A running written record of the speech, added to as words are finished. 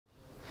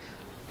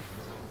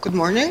Good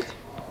morning.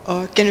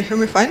 Can you hear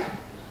me fine?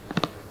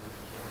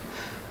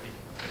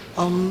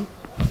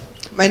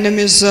 My name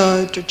is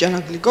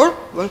Georgiana Gligor.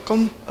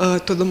 Welcome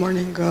to the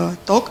morning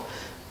talk.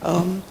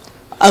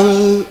 I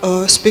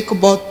will speak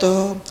about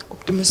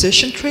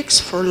optimization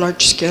tricks for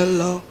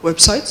large-scale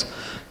websites,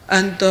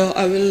 and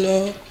I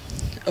will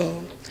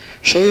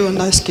show you a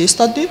nice case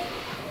study.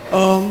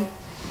 I'm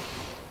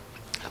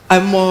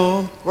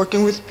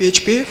working with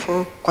PHP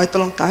for quite a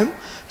long time,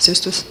 since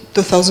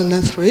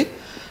 2003.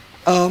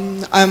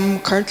 I'm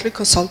currently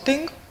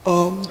consulting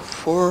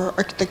for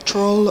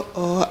architectural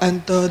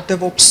and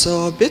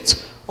DevOps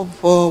bits of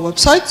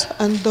websites,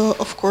 and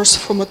of course,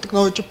 from a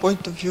technology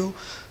point of view,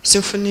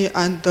 Symfony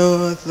and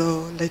the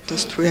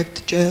latest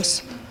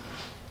React.js.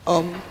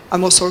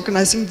 I'm also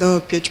organizing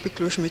the PHP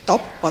Cluj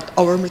meetup, but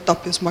our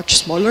meetup is much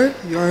smaller.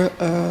 You are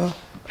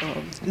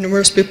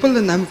numerous people,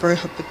 and I'm very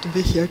happy to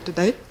be here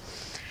today.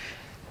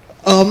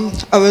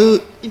 I will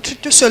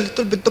introduce you a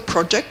little bit the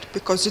project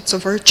because it's a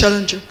very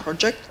challenging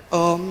project,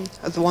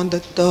 the one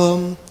that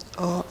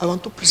I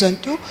want to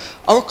present you.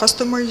 Our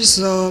customer is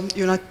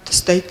United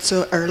States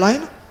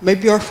airline.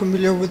 Maybe you are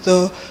familiar with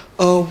the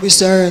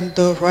Wizz Air and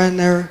the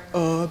Ryanair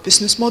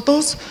business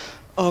models.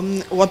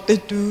 What they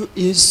do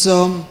is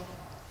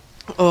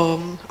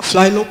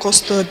fly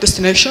low-cost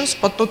destinations,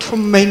 but not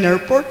from main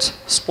airports,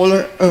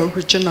 smaller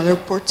regional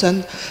airports,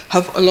 and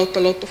have a lot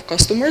of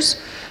customers.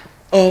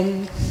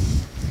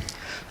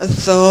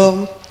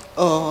 The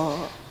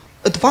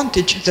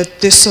advantage that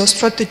this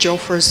strategy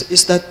offers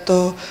is that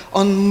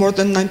on more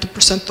than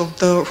 90% of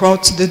the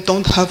routes they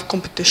don't have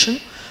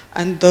competition,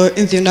 and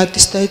in the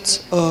United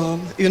States,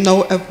 you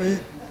know, every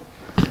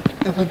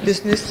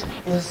business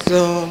is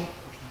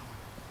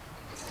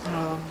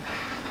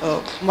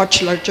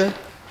much larger.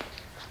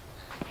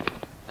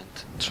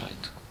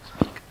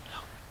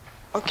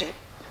 Okay,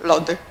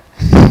 louder.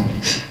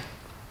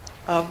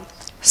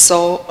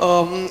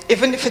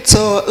 Even if it's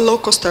a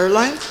low-cost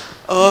airline,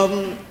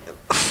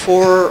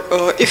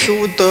 if you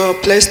would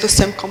place the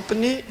same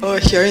company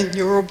here in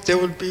Europe, they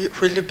will be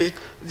really big.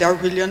 They are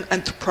really an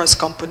enterprise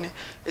company.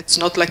 It's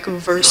not like a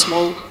very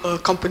small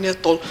company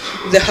at all.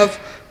 They have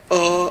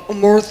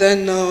more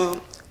than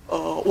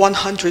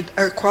 100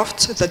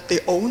 aircrafts that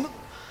they own,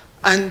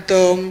 and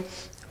the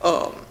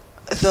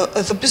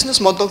business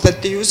model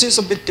that they use is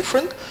a bit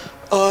different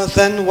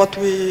than what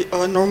we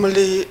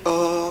normally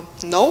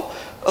know.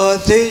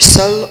 They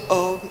sell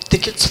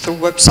tickets through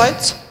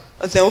websites.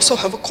 They also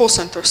have a call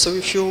center, so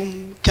if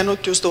you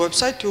cannot use the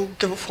website, you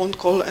give a phone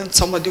call and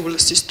somebody will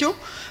assist you.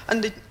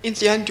 And in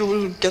the end, you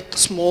will get a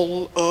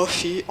small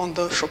fee on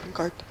the shopping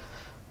cart.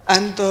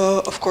 And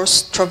of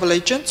course, travel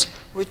agents,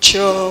 which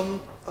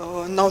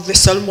now they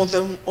sell more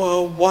than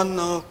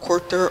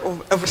 1/4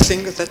 of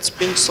everything that's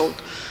being sold.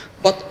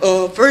 But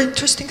a very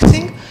interesting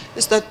thing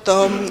is that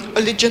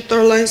Allegiantair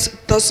Airlines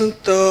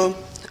doesn't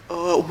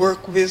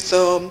work with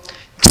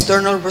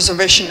external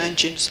reservation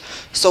engines.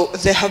 So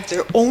they have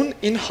their own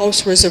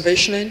in-house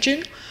reservation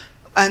engine,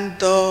 and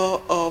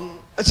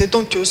they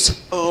don't use,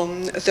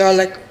 they are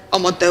like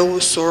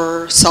Amadeus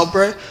or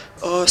Sabre,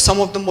 some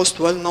of the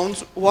most well-known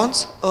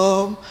ones.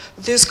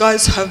 These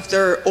guys have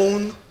their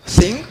own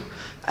thing,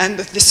 and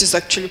this is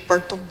actually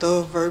part of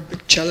the very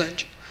big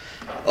challenge.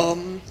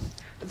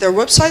 Their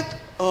website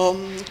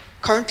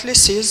currently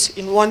sees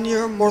in 1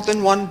 year more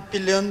than $1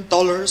 billion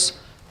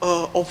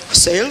of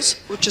sales,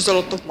 which is a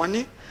lot of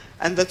money.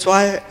 And that's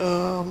why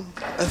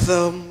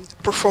the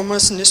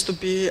performance needs to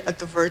be at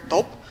the very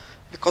top,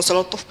 because a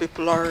lot of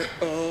people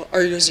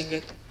are using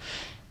it.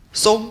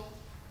 So,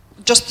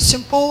 just a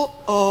simple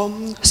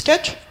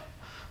sketch.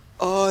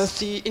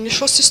 The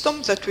initial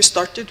system that we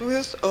started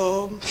with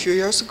a few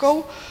years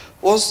ago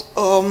was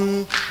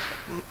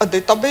a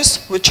database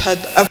which had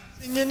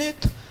everything in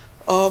it,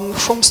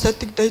 from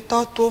static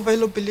data to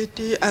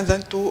availability, and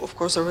then to, of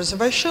course, the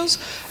reservations,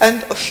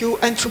 and a few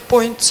entry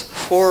points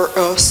for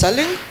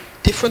selling.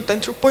 Different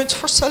entry points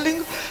for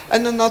selling,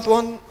 and another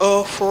one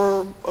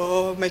for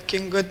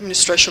making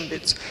administration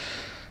bids.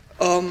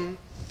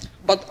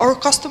 But our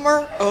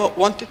customer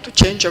wanted to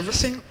change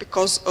everything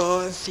because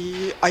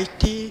the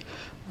IT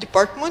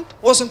department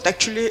wasn't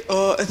actually,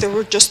 they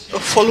were just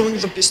following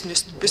the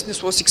business. The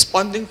business was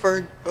expanding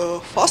very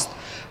fast,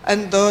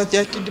 and the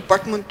IT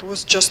department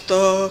was just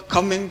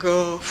coming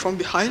from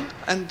behind,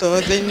 and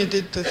they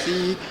needed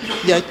the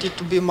IT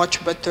to be much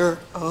better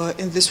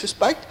in this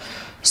respect.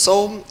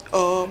 So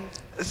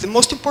the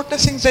most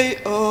important thing they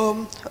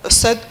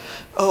said,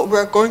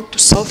 we're going to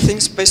sell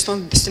things based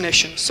on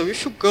destination. So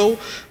if you go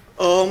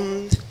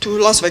to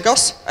Las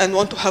Vegas and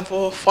want to have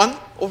fun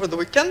over the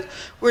weekend,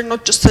 we're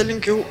not just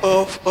selling you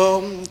a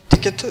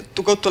ticket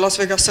to go to Las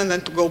Vegas and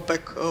then to go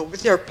back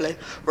with the airplane.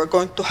 We're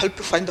going to help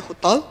you find a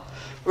hotel.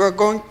 We're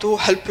going to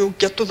help you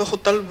get to the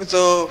hotel with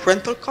a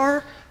rental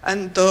car,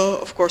 and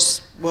of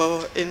course,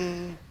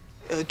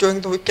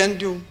 during the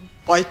weekend you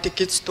buy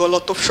tickets to a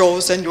lot of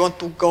shows and you want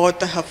to go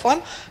out and have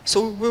fun,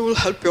 so we will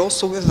help you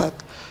also with that.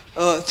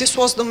 This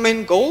was the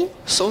main goal,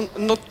 so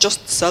not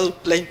just sell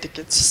plane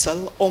tickets,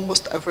 sell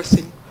almost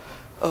everything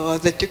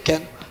that you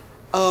can.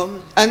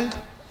 And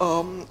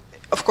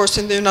Of course,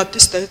 in the United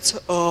States,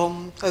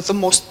 the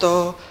most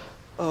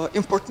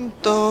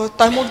important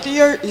time of the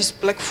year is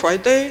Black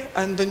Friday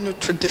and the new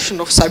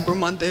tradition of Cyber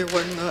Monday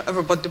when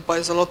everybody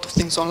buys a lot of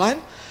things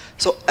online.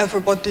 So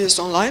everybody is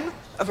online,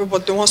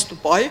 everybody wants to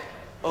buy,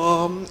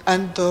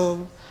 and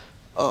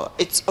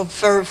it's a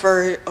very,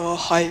 very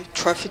high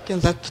traffic in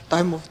that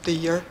time of the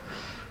year.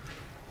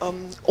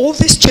 All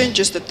these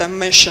changes that I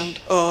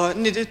mentioned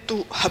needed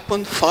to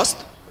happen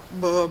fast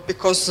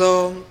because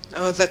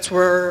that's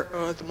where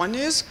the money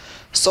is.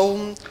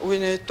 So we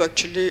need to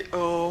actually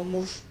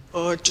move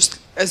just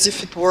as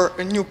if it were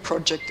a new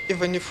project,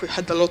 even if we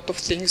had a lot of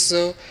things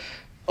in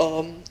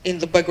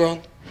the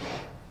background.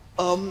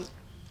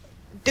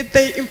 Did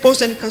they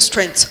impose any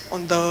constraints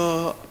on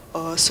the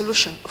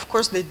solution? Of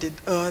course they did.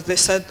 They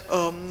said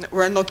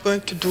we're not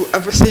going to do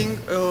everything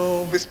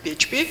with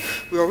PHP.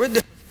 We already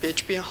have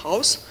PHP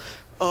in-house.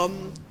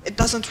 It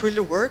doesn't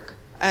really work.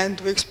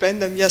 And we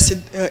explained them, yes,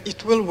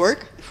 it will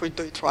work if we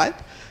do it right.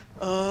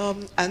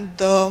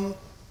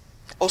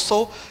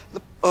 Also,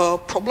 the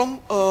problem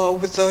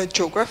with the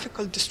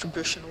geographical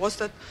distribution was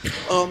that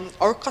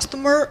our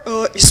customer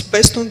is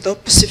based on the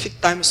Pacific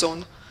time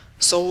zone.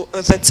 So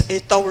that's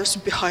 8 hours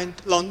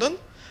behind London.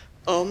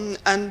 On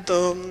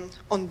the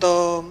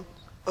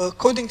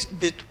coding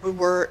bit, we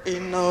were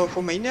in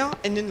Romania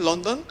and in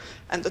London,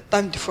 and the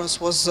time difference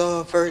was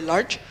very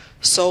large.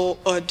 So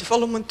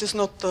development is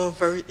not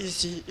very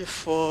easy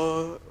if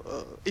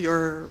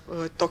you're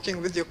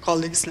talking with your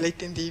colleagues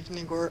late in the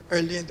evening or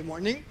early in the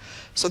morning.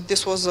 So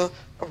this was a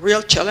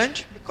real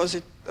challenge because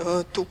it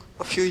took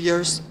a few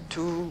years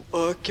to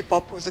keep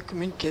up with the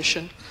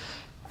communication.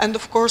 And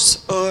of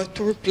course,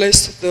 to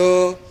replace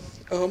the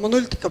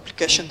monolithic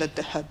application that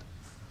they had.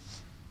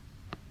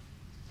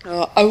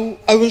 I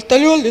will tell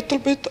you a little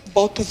bit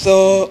about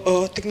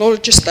the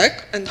technology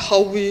stack and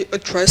how we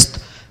addressed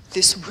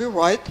this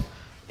rewrite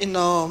in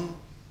a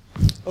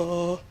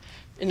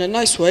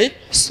nice way.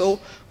 So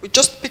we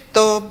just picked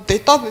the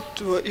data that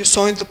you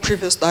saw in the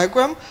previous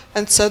diagram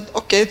and said,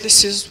 okay,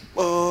 this is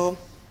not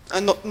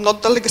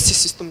the legacy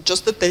system,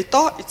 just the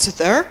data. It's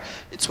there,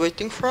 it's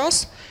waiting for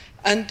us.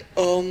 And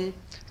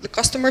the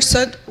customer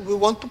said, we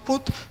want to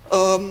put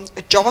a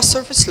Java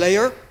service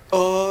layer,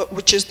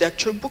 which is the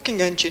actual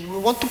booking engine. We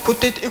want to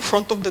put it in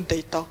front of the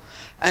data.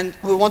 And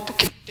we want to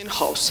keep it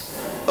in-house.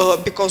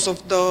 Because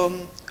of the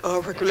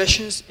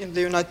regulations in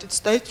the United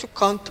States, you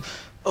can't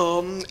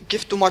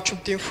give too much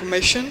of the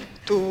information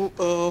to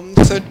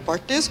third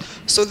parties.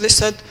 So they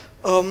said,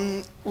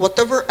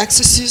 whatever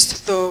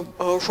accesses the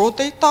raw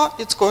data,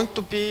 it's going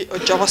to be a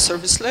Java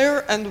service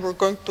layer, and we're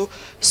going to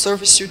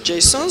service you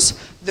JSONs.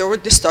 They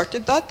already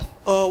started that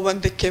when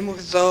they came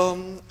with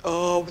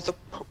the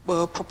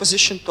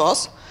proposition to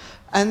us.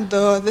 And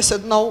they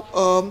said, now,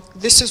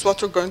 this is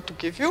what we're going to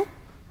give you.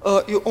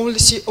 You only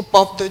see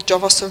above the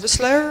Java service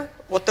layer.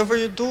 Whatever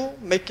you do,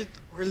 make it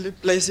really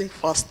blazing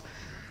fast.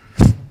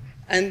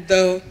 And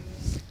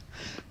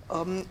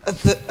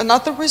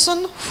another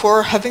reason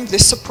for having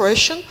this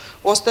separation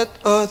was that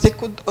they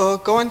could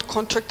go and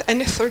contract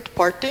any third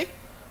party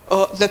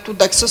that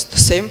would access the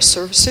same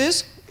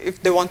services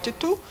if they wanted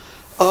to.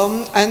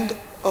 And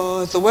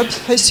the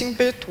web-facing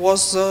bit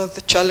was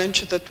the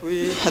challenge that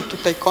we had to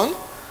take on.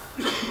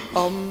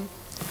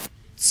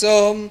 It's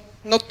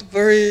not a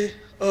very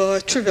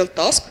trivial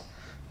task.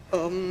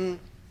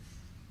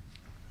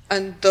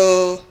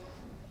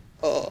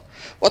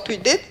 What we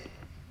did,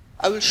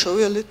 I will show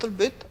you a little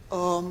bit.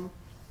 On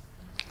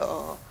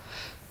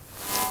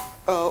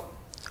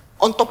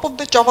top of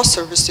the Java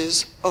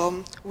services,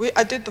 we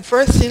added a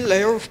very thin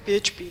layer of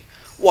PHP.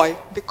 Why?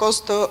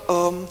 Because the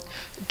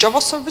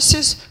Java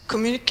services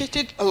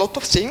communicated a lot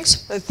of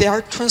things. They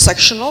are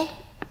transactional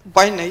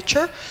by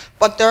nature,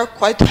 but they are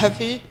quite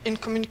heavy in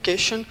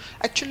communication.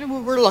 Actually, we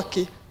were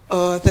lucky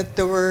that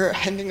they were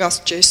handing us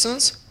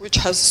JSONs, which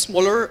has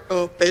smaller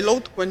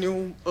payload when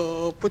you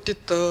put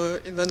it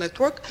in the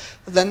network.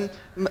 Then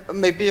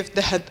maybe if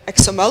they had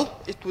XML,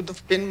 it would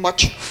have been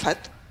much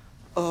fat.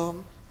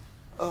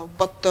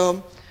 But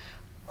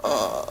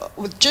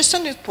with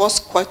JSON, it was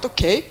quite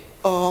okay.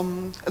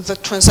 The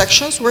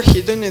transactions were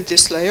hidden in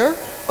this layer,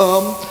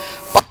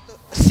 but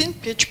the thin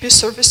PHP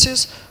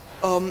services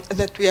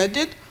that we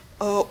added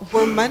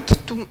were meant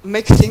to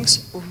make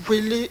things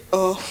really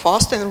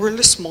fast and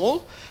really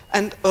small,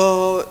 and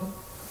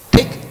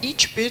take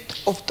each bit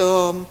of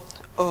the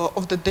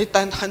data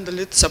and handle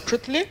it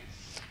separately.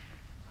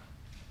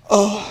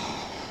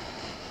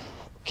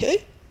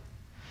 Okay.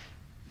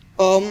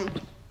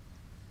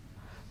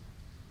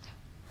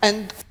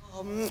 And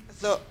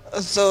the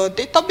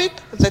data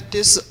bit that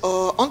is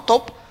on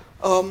top,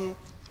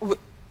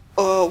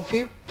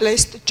 we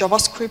placed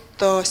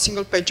JavaScript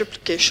single-page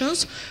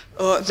applications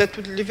that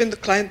would live in the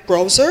client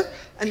browser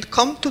and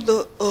come to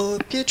the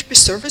PHP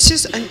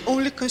services and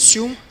only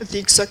consume the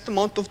exact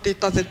amount of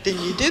data that they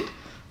needed.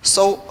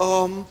 So,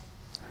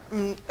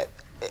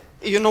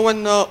 you know,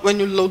 when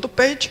you load the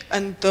page,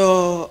 and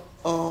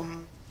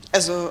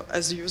as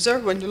a user,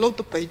 when you load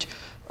the page,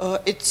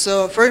 it's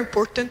very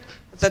important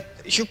that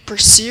you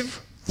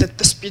perceive that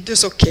the speed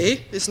is okay.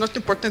 It's not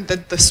important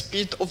that the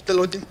speed of the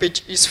loading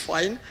page is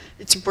fine.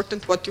 It's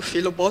important what you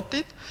feel about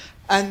it.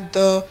 And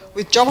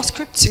with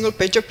JavaScript single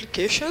page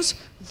applications,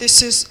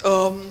 this is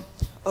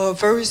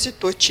very easy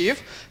to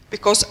achieve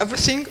because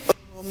everything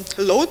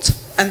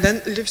loads and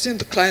then lives in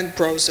the client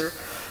browser.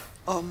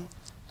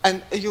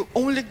 And you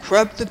only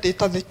grab the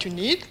data that you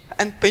need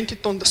and paint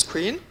it on the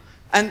screen.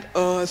 And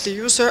the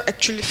user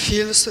actually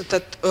feels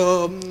that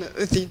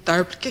the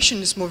entire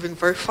application is moving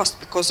very fast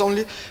because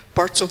only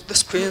parts of the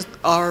screen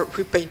are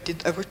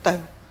repainted every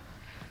time.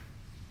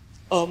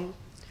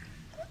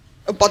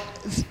 But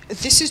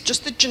this is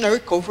just a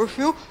generic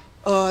overview.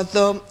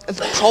 The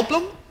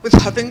problem with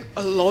having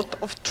a lot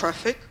of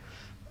traffic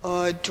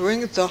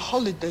during the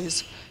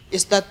holidays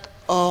is that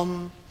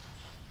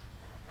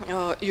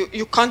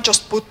you can't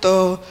just put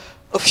a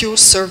few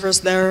servers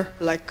there,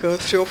 like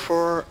 3 or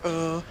 4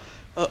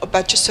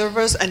 Apache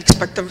servers, and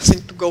expect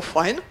everything to go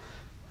fine.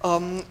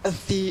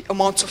 The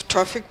amounts of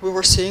traffic we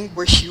were seeing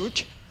were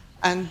huge,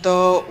 and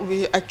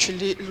we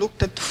actually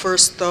looked at the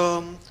first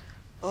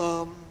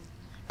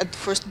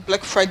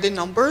Black Friday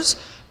numbers,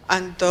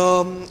 and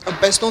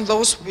based on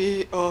those,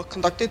 we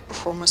conducted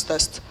performance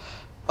tests.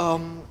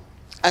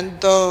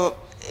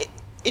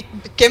 It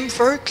became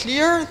very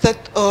clear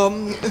that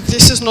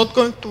this is not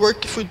going to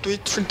work if we do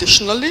it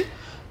traditionally.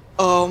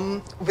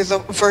 With a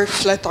very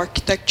flat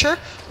architecture.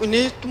 We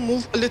need to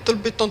move a little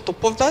bit on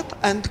top of that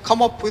and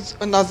come up with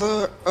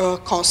another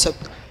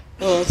concept.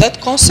 That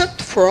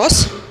concept for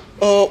us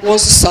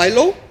was a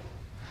silo.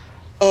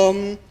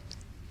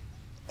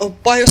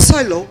 By a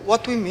silo,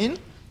 what we mean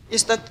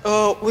is that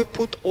we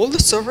put all the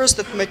servers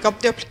that make up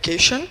the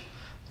application,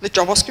 the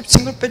JavaScript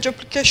single page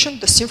application,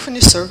 the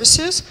Symfony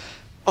services.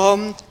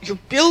 You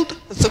build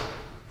the,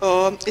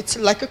 it's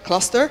like a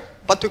cluster,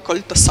 but we call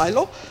it a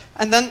silo.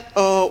 And then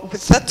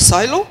with that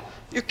silo,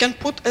 you can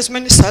put as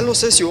many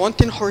silos as you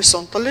want in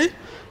horizontally,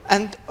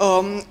 and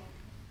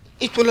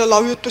it will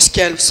allow you to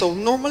scale. So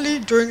normally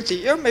during the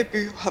year, maybe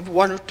you have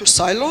 1 or 2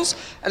 silos,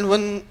 and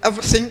when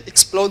everything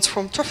explodes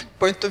from traffic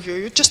point of view,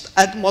 you just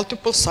add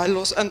multiple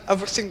silos and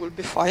everything will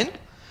be fine.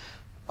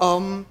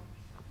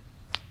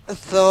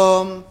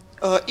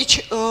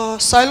 Each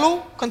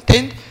silo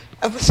contained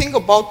everything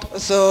about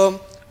the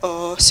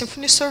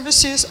Symfony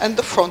services and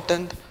the front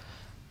end.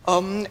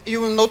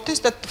 You will notice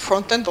that the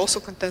front end also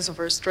contains a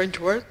very strange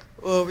word,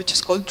 which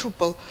is called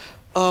Drupal.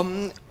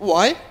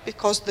 Why?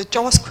 Because the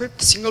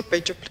JavaScript single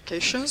page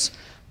applications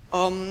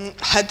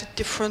had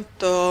different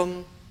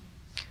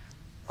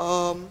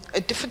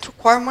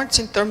requirements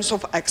in terms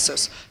of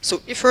access.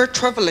 So if you're a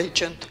travel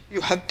agent,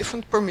 you have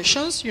different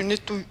permissions, you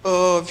need to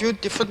view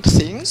different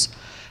things.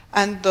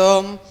 And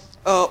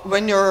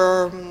when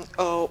you're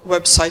a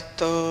website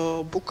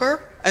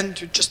booker,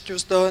 and you just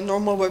use the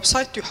normal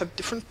website, you have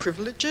different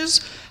privileges.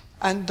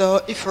 And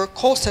if you're a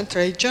call center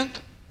agent,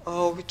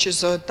 which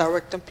is a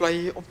direct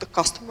employee of the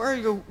customer,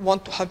 you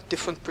want to have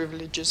different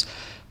privileges.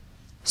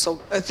 So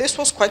this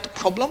was quite a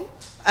problem.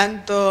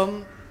 And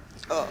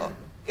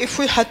if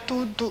we had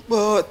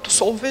to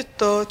solve it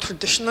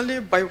traditionally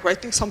by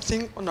writing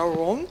something on our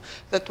own,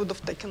 that would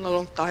have taken a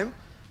long time.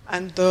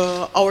 And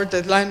our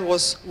deadline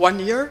was 1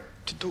 year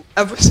to do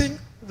everything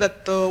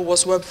that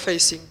was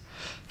web-facing.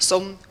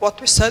 So what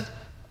we said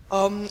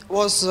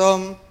was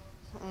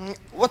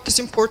what is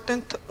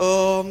important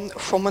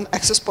from an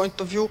access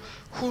point of view,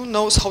 who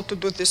knows how to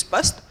do this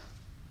best?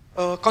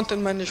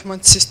 Content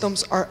management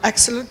systems are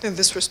excellent in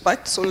this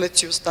respect, so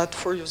let's use that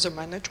for user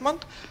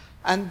management.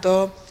 And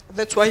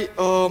that's why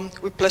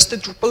we placed a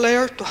Drupal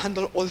layer to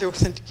handle all the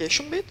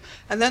authentication bit,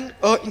 and then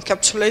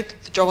encapsulate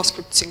the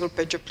JavaScript single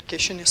page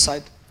application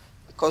inside,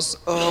 because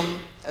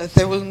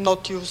they will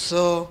not use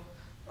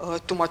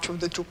too much of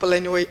the Drupal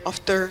anyway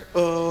after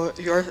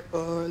you're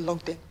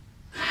logged in.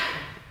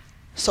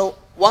 So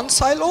one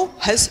silo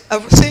has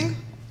everything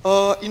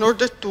in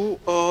order to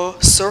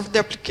serve the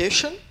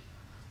application.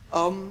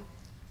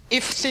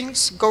 If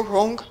things go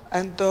wrong,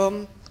 and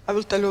I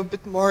will tell you a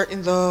bit more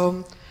in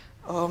the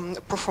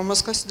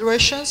performance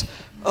considerations,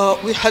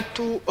 we had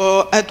to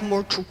add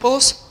more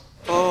Drupals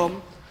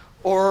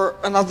or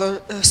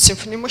another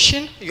Symfony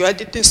machine. You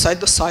add it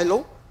inside the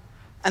silo.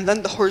 And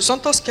then the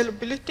horizontal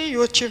scalability,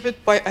 you achieve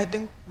it by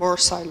adding more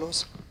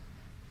silos.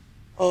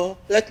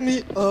 Let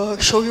me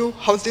show you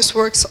how this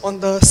works on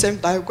the same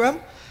diagram.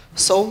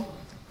 So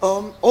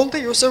all the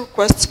user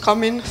requests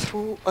come in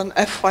through an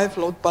F5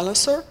 load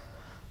balancer.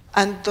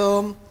 And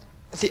the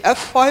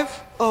F5,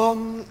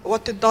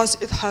 what it does,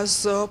 it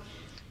has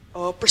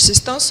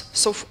persistence.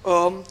 So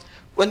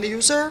when the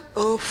user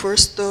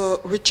first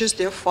reaches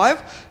the F5,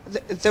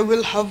 they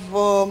will have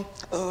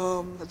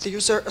the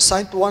user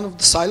assigned to one of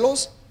the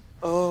silos.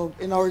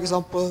 In our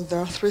example, there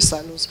are 3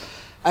 silos.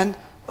 And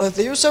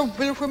the user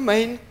will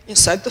remain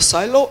inside the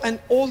silo, and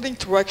all the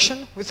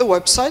interaction with the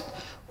website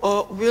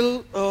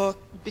will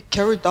be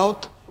carried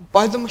out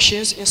by the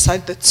machines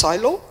inside that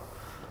silo.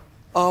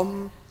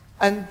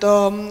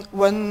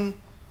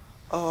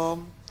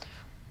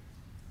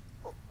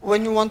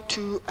 when you want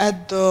to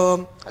add,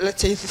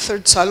 let's say, the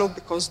third silo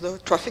because the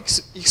traffic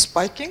is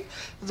spiking,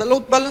 the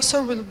load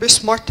balancer will be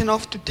smart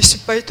enough to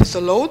dissipate the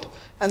load,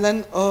 and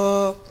then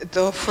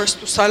the first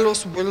two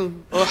silos will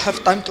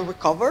have time to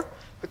recover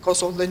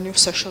because all the new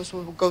sessions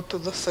will go to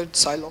the third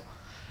silo.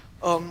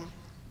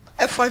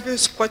 F5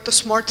 is quite a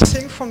smart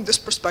thing from this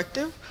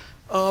perspective,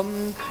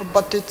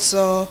 but it's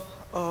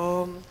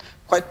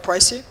quite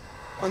pricey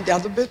on the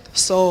other bit.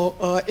 So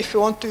if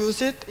you want to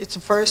use it, it's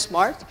very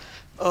smart.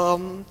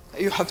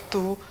 You have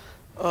to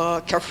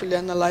carefully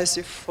analyze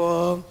if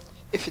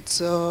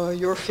it's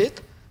your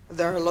fit.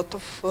 There are a lot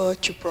of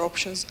cheaper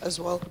options as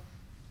well.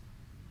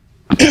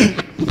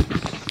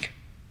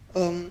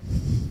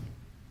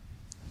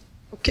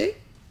 Okay.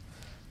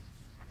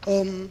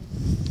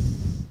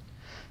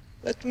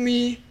 Let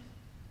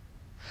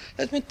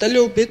me tell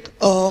you a bit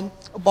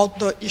about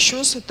the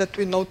issues that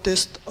we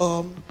noticed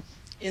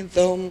in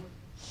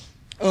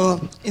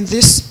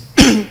this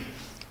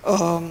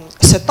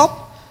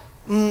setup.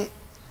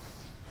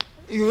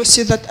 You will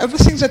see that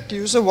everything that the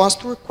user wants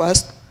to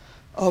request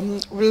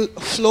will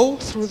flow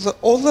through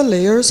all the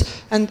layers,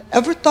 and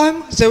every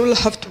time they will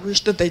have to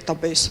reach the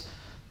database.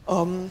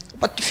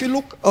 But if you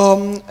look,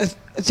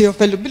 the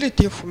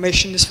availability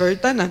information is very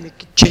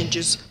dynamic. It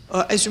changes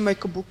as you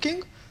make a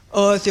booking.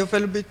 The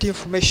availability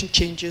information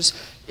changes.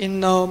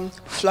 In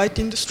flight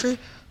industry,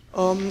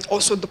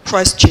 also the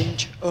price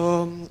change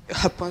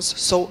happens.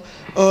 So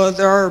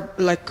there are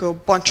like a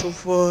bunch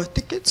of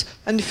tickets,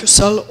 and if you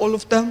sell all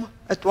of them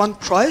at one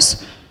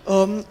price,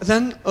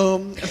 then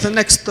the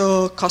next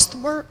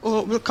customer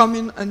will come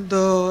in and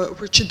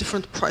reach a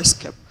different price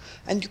cap.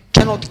 And you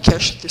cannot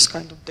cache this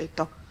kind of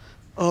data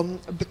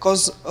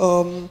because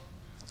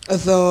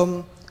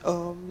the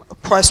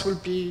price will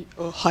be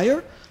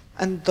higher,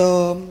 and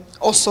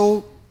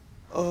also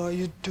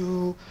you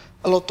do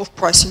a lot of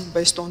pricing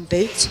based on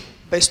dates,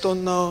 based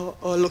on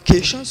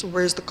locations,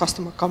 where is the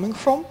customer coming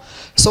from.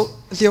 So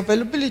the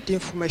availability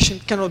information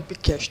cannot be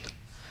cached.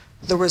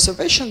 The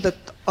reservation that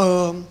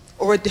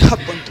already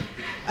happened,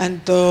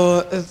 and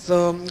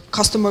the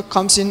customer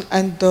comes in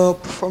and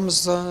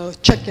performs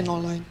check-in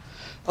online.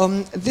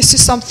 This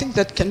is something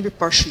that can be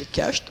partially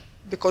cached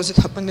because it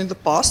happened in the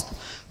past.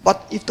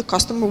 But if the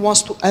customer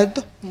wants to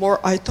add more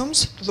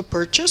items to the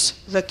purchase,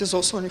 that is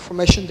also an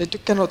information that you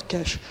cannot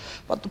cache.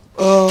 But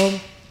the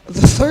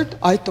third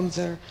item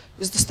there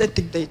is the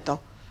static data.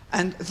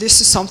 And this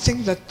is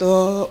something that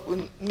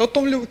not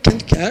only we can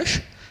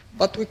cache,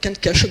 but we can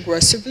cache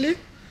aggressively.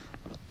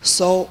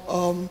 So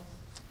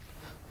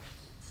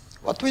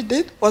what we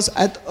did was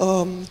add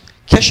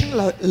caching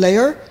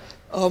layer,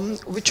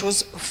 which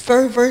was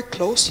very, very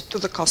close to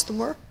the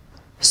customer.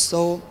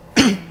 So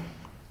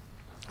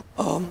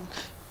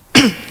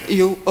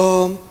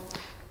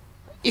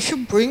if you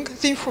bring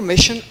the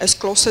information as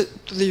close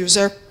to the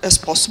user as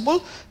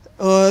possible,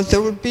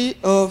 there will be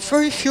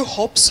very few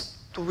hops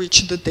to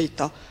reach the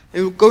data.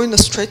 You will go in a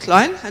straight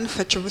line and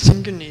fetch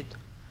everything you need.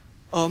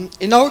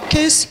 In our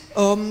case,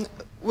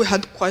 we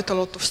had quite a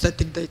lot of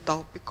static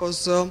data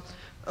because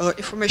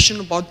information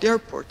about the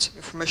airport,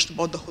 information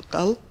about the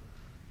hotel,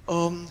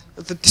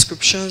 the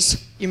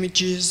descriptions,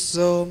 images,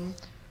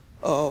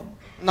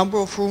 number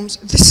of rooms,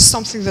 this is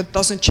something that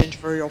doesn't change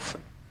very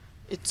often.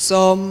 It's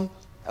the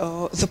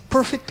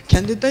perfect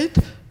candidate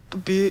to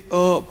be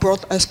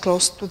brought as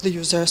close to the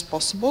user as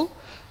possible.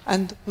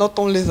 And not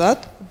only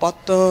that, but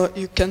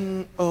you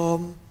can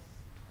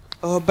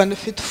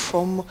benefit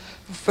from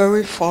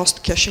very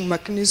fast caching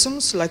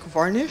mechanisms like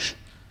varnish.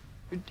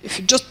 If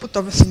you just put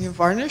everything in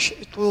varnish,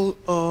 it will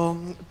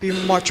be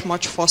much,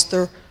 much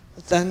faster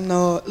than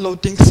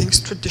loading things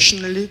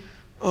traditionally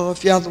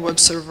via the web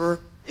server.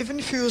 Even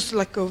if you use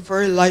like a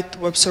very light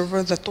web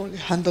server that only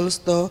handles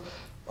the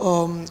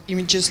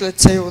images,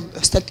 let's say, or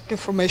static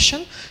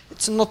information,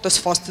 it's not as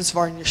fast as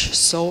varnish.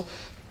 So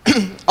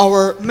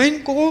our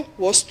main goal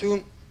was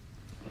to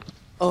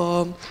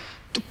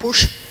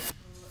push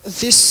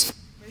this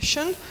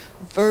information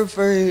very,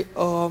 very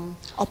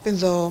up in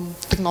the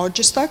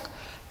technology stack,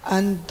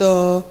 and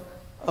to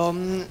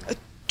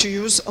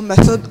use a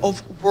method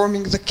of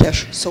warming the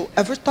cache. So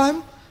every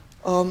time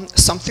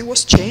something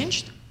was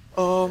changed,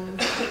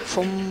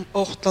 from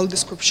a hotel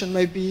description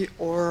maybe,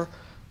 or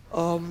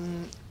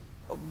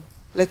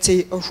let's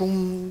say a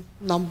room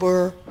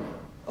number,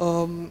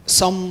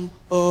 some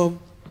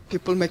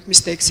people make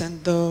mistakes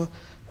and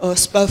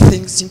spell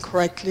things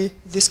incorrectly,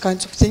 these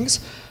kinds of things.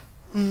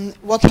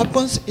 What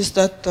happens is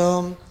that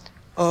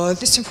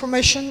this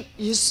information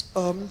is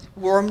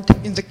warmed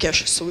in the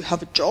cache. So we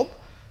have a job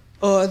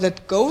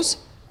that goes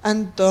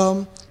and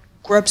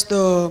grabs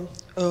the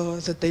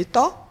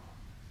data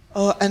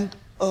and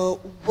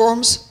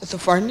warms the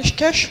varnish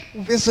cache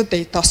with the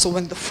data. So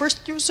when the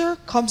first user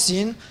comes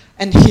in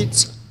and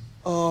hits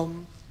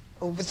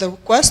with the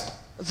request,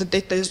 the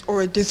data is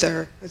already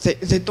there.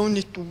 They don't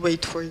need to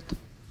wait for it.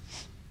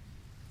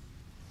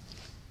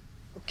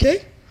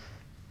 Okay?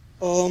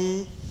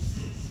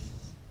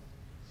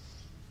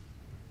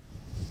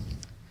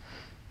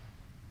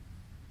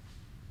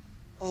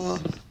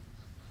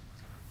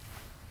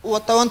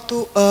 what I want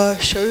to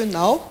show you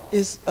now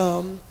is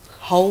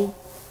how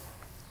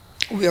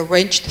we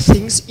arranged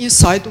things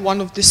inside one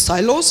of these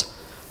silos.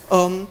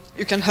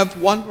 You can have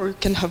one or you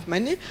can have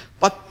many,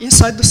 but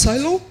inside the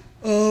silo,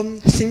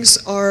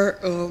 things are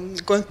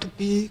going to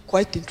be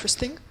quite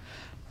interesting.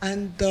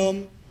 And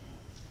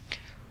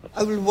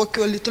I will walk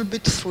you a little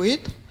bit through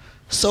it.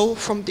 So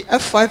from the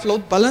F5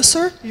 load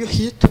balancer, you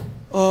hit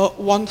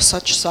one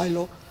such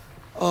silo.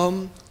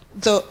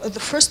 The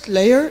first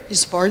layer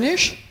is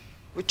varnish,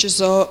 which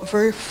is a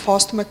very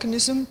fast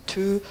mechanism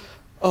to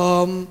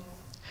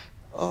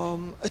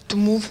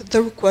move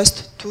the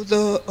request to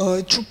the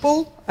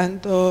Drupal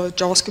and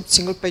JavaScript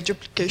single page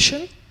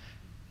application.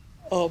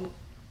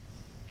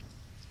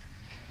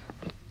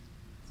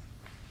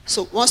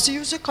 So once the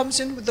user comes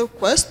in with the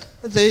request,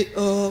 they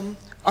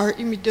are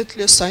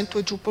immediately assigned to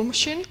a Drupal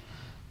machine,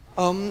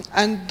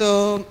 and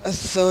the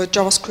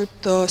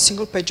JavaScript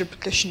single page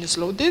application is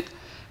loaded.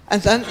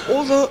 And then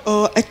all the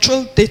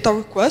actual data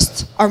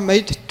requests are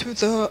made to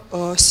the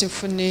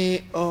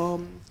Symfony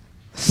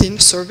theme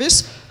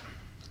service.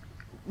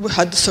 We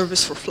had the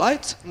service for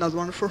flights, another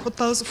one for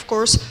hotels, of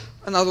course,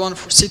 another one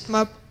for seat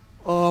map,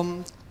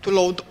 to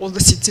load all the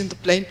seats in the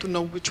plane to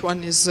know which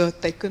one is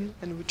taken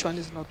and which one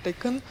is not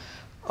taken.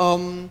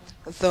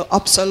 The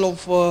upsell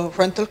of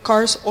rental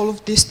cars, all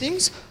of these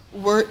things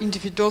were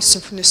individual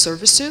Symfony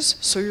services.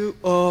 So you,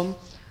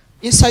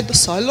 inside the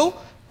silo,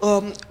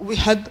 we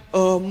had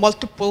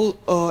multiple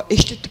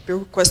HTTP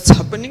requests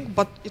happening,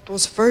 but it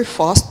was very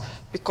fast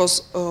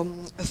because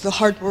the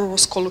hardware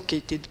was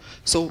collocated.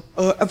 So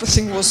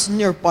everything was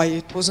nearby.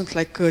 It wasn't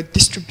like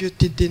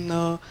distributed in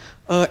a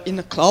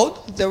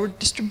cloud. They were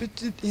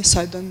distributed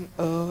inside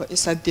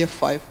inside the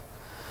F5.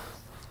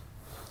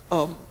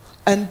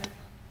 And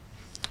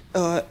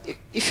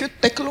if you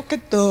take a look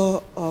at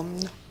the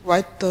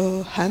right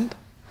hand,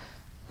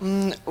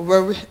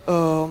 where we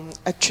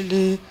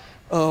actually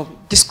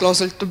disclose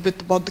a little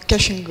bit about the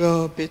caching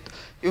bit,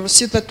 you will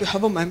see that we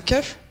have a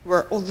memcache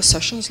where all the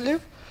sessions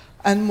live,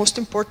 and most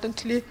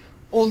importantly,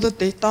 all the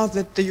data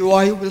that the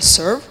UI will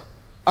serve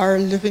are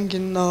living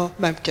in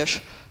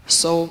memcache.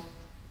 So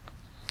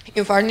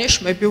in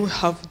Varnish, maybe we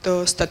have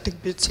the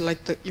static bits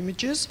like the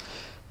images,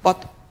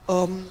 but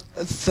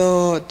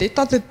the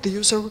data that the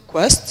user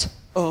requests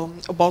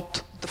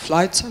about the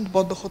flights and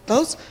about the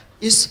hotels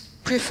is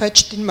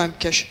prefetched in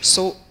memcache.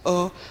 So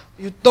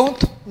you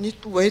don't need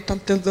to wait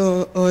until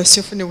the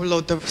Symfony will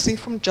load everything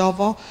from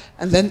Java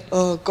and then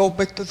go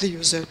back to the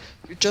user.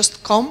 You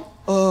just come,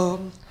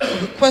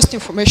 request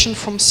information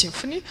from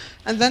Symfony,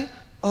 and then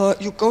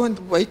you go and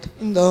wait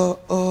in the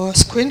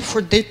screen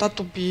for data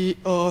to be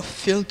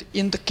filled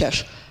in the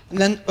cache. And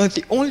then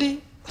the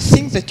only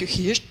thing that you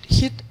hit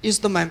is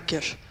the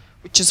memcache,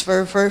 which is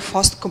very, very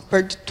fast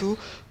compared to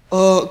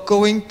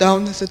going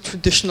down the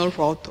traditional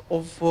route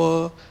of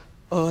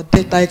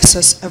data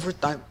access every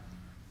time.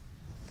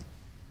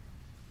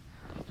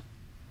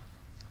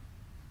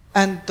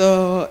 And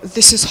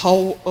this is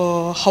how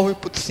we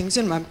put things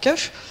in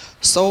memcache.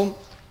 So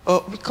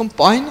we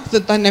combine the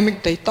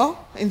dynamic data,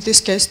 in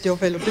this case the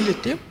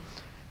availability,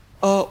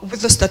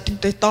 with the static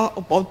data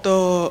about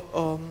the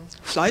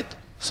flight.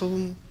 So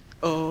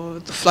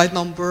the flight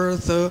number,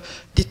 the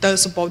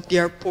details about the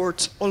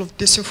airport, all of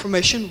this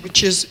information,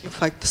 which is in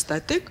fact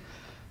static.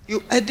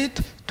 You add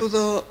it to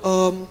the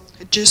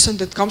JSON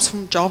that comes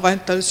from Java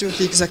and tells you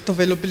the exact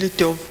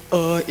availability of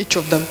each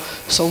of them.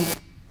 So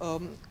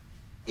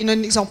in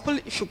an example,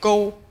 if you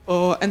go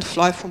and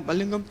fly from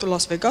Bellingham to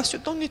Las Vegas, you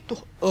don't need to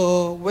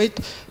wait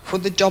for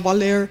the Java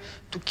layer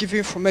to give you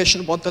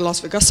information about the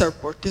Las Vegas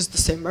airport. It's the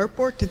same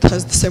airport, it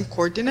has the same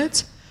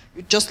coordinates.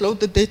 You just load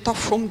the data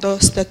from the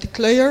static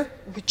layer,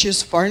 which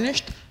is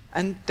varnished,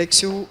 and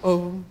takes you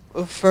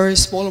a very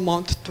small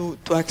amount to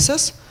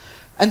access,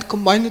 and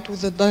combine it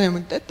with the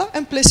dynamic data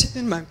and place it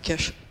in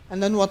memcache.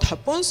 And then what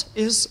happens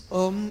is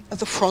at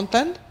the front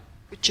end,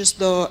 which is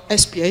the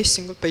SPA,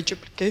 single page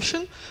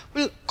application,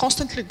 will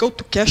constantly go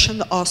to cache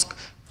and ask,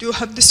 do you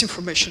have this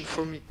information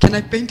for me? Can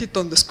I paint it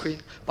on the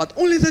screen? But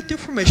only that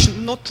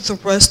information, not the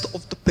rest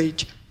of the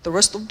page. The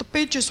rest of the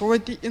page is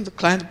already in the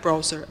client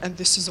browser, and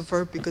this is a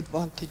very big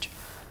advantage.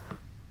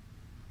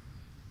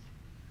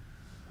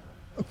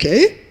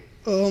 Okay.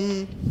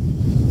 Let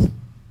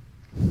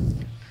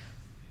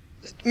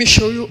me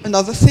show you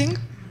another thing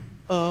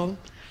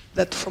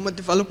that from a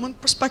development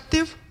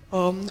perspective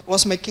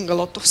was making a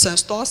lot of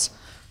sense to us.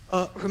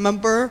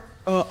 Remember,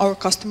 our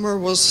customer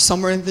was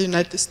somewhere in the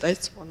United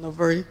States on a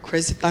very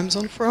crazy time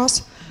zone for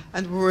us,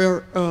 and we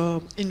were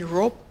in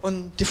Europe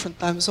on different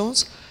time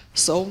zones.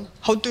 So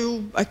how do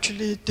you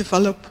actually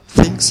develop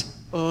things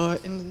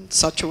in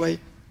such a way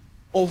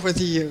over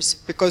the years?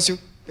 Because you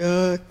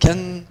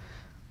can,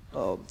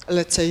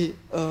 let's say,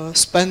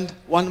 spend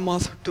 1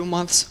 month or 2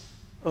 months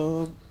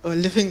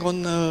living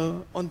on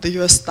the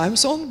US time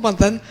zone, but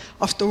then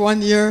after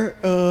 1 year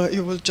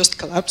you will just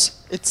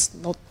collapse. It's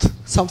not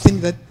something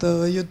that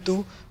you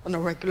do on a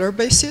regular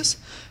basis.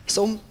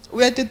 So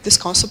we added this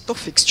concept of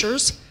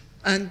fixtures,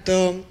 and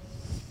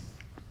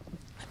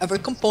every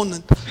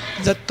component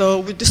that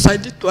we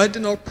decided to add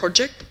in our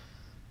project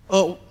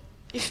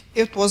if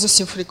it was a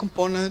Symfony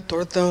component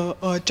or the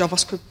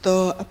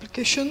JavaScript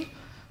application,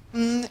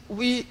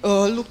 we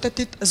looked at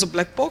it as a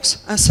black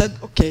box and said,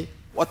 okay,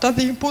 what are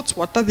the inputs,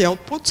 what are the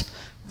outputs?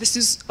 This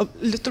is a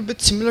little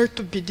bit similar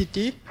to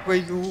BDD, where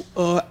you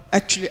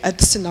actually add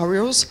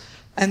scenarios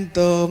and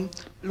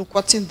look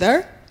what's in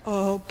there.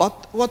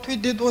 But what we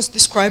did was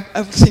describe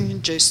everything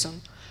in JSON.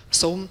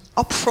 So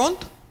up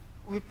front,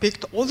 we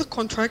picked all the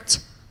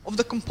contracts of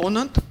the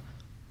component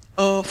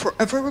for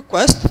every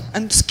request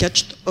and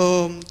sketched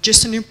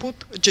JSON input,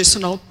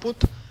 JSON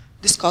output,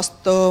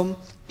 discussed the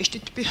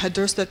HTTP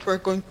headers that we're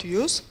going to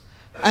use,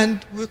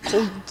 and we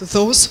called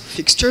those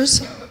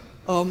fixtures.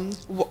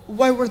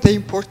 Why were they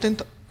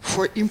important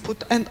for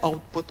input and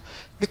output?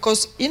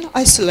 Because in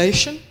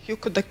isolation, you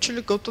could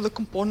actually go to the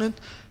component,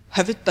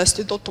 have it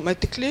tested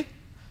automatically.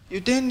 You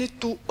didn't need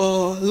to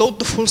load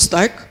the full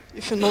stack.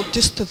 If you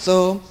noticed,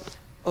 the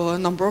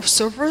number of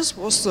servers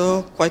was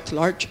quite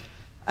large.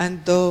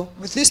 And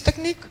with this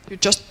technique, you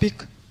just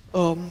pick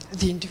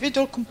the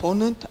individual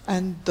component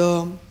and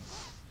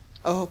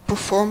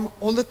perform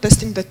all the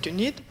testing that you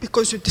need,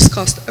 because you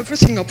discussed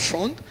everything up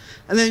front,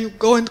 and then you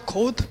go and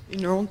code in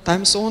your own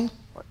time zone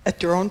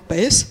at your own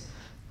pace.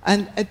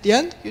 And at the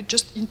end, you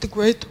just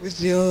integrate with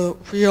the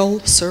real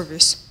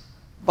service.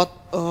 But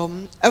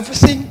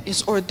everything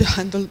is already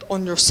handled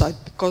on your side,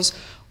 because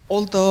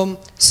all the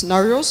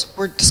scenarios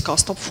were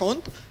discussed up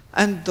front,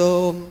 and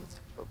the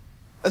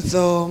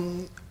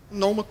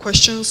normal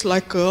questions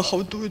like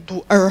how do we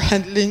do error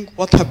handling,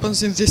 what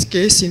happens in this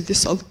case, in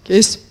this other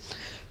case,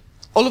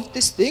 all of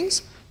these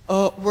things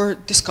were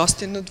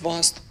discussed in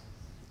advance.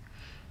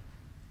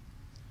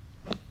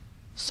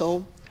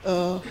 So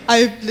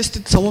I've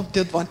listed some of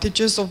the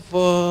advantages of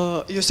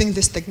using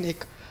this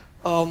technique.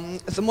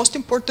 The most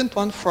important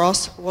one for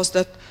us was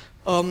that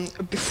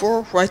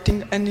before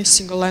writing any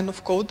single line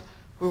of code,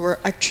 we were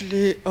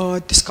actually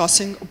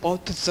discussing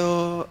about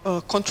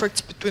the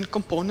contracts between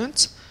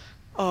components.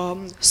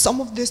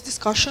 Some of these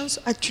discussions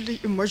actually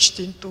emerged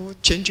into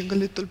changing a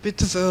little bit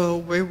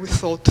the way we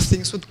thought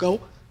things would go,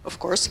 of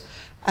course.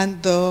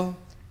 And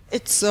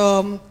it's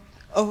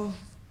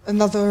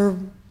another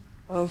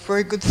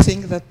very good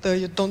thing that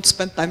you don't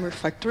spend time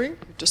refactoring,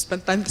 you just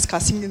spend time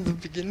discussing in the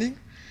beginning.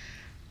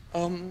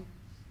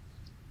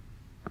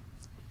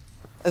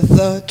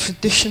 The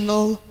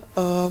traditional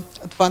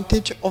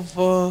advantage of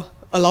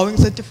allowing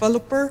the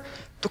developer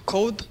to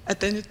code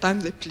at any time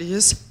they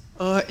please,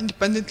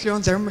 independently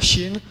on their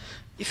machine.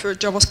 If you're a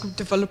JavaScript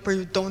developer,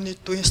 you don't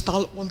need to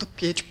install all the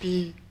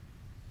PHP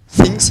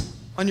things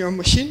on your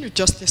machine. You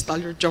just install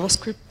your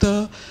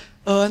JavaScript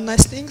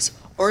nice things.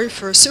 Or if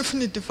you're a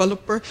Symfony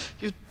developer,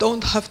 you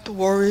don't have to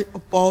worry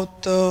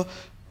about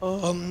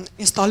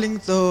installing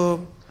the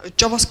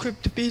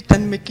JavaScript bit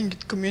and making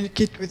it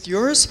communicate with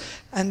yours,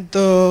 and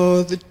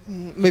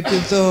maybe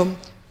the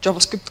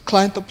JavaScript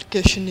client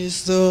application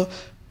is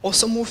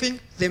also moving.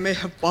 They may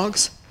have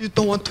bugs. You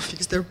don't want to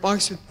fix their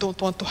bugs. You don't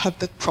want to have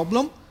that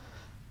problem.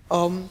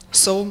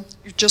 So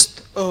you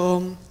just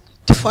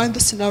define the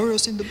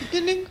scenarios in the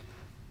beginning,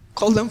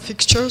 call them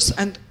fixtures,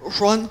 and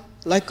run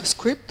like a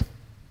script,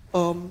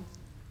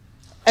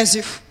 as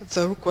if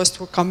the requests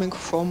were coming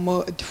from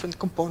a different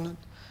component.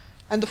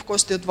 And of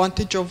course, the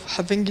advantage of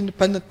having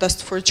independent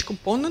tests for each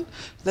component,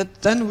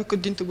 that then we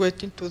could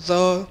integrate into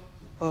the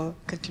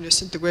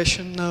continuous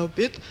integration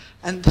bit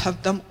and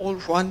have them all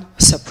run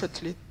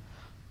separately.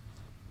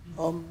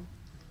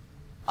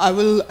 I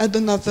will add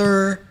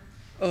another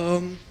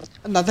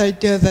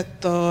idea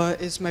that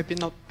is maybe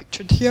not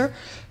pictured here.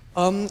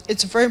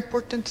 It's very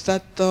important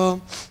that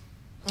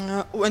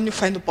when you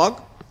find a bug,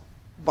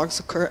 bugs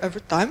occur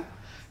every time,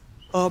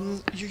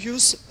 you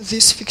use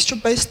this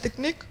fixture-based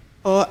technique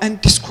and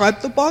describe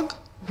the bug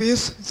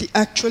with the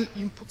actual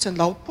inputs and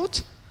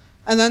outputs,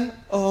 and then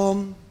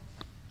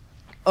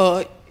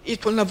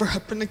it will never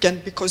happen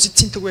again because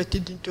it's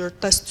integrated into your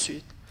test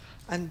suite.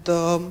 And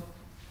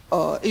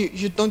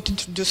you don't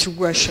introduce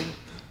regression.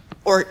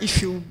 Or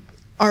if you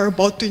are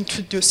about to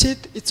introduce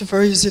it, it's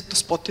very easy to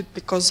spot it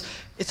because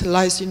it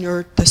lies in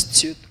your test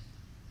suite.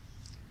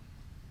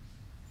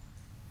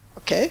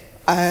 Okay,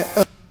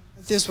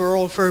 these were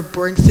all very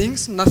boring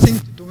things, nothing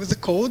to do with the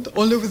code,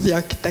 only with the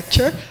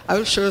architecture. I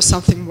will show you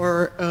something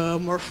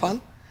more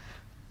fun.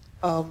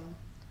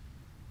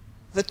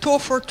 The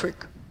 204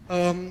 trick.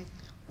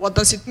 What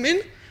does it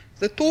mean?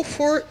 The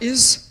 204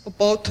 is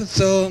about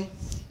the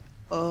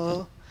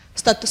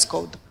status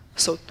code.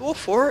 So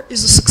 204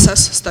 is a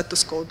success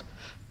status code.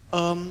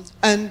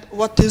 And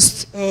what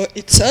is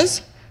it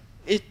says?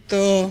 It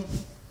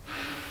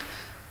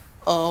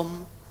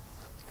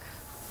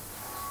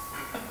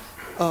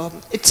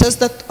says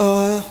that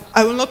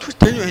I will not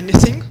return you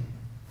anything.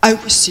 I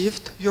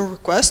received your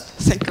request.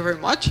 Thank you very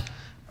much.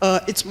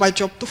 It's my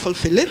job to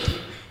fulfill it.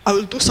 I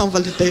will do some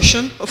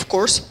validation, of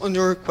course, on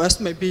your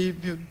request. Maybe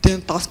you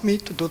didn't ask me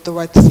to do the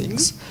right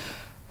things.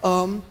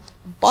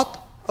 But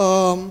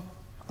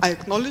I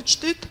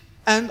acknowledged it,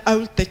 and I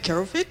will take care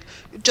of it.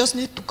 You just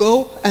need to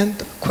go and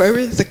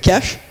query the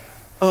cache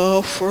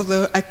for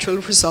the actual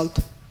result.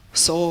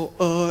 So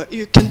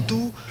you can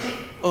do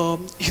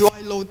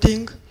UI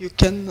loading, you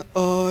can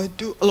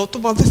do a lot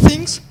of other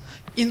things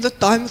in the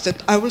time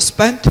that I will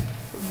spend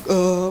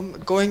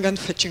going and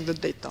fetching the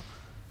data.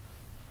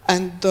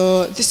 And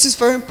this is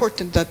very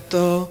important that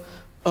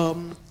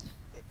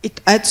it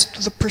adds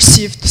to the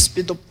perceived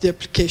speed of the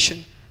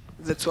application.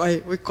 That's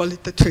why we call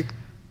it a trick.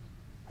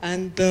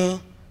 And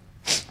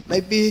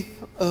maybe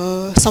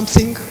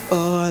something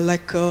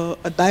like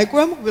a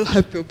diagram will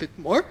help you a bit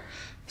more.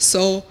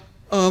 So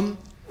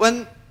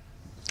when,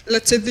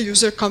 let's say, the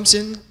user comes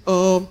in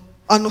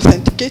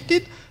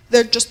unauthenticated,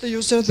 they're just a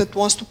user that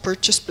wants to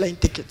purchase plane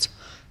tickets.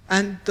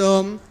 And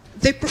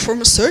they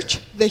perform a search,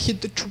 they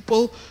hit the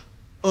tuple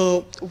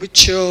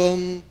which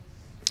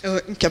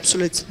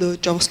encapsulates the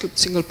JavaScript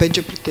single-page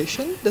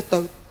application that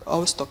I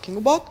was talking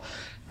about.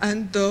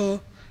 And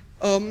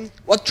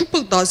what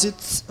Drupal does,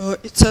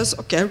 it says,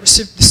 okay, I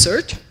received the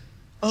search.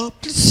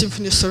 Please,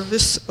 Symfony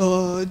service,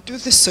 do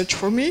this search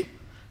for me.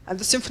 And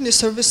the Symfony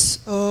service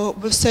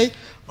will say,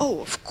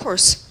 oh, of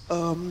course,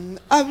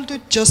 I will do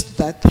just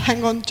that.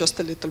 Hang on just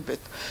a little bit.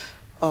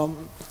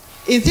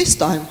 In this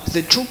time,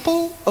 the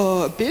Drupal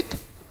bit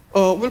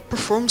will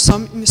perform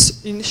some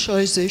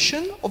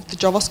initialization of the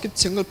JavaScript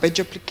single-page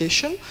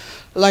application,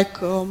 like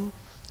they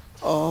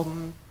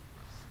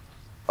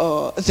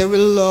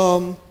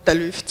will tell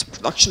you if it's a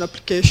production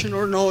application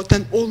or not,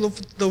 and all of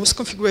those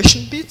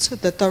configuration bits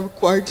that are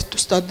required to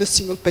start the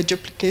single-page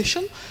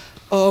application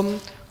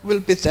will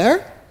be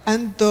there,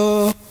 and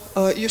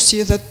you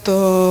see that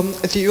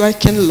the UI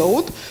can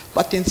load,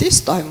 but in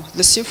this time,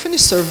 the Symfony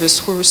service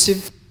who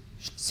received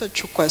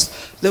such request,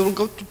 they will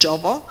go to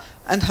Java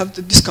and have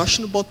the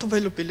discussion about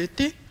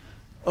availability.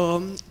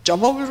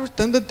 Java will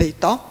return the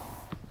data,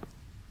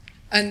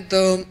 and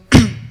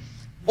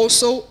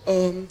also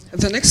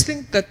the next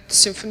thing that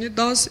Symfony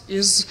does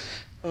is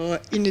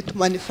init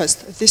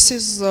manifest. This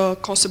is a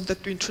concept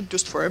that we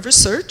introduced for every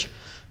search.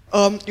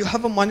 You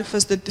have a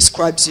manifest that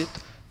describes it.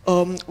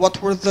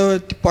 What were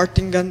the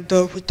departing and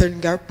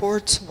returning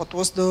airports? What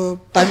was the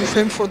time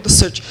frame for the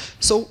search?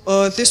 So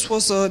this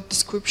was a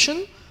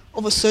description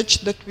of a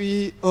search that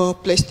we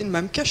placed in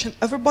Memcache, and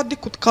everybody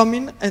could come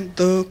in and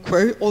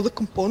query all the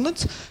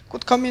components,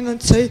 could come in and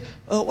say,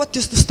 what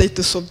is the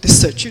status of this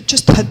search? You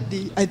just had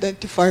the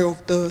identifier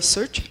of the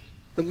search,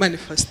 the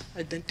manifest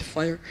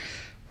identifier.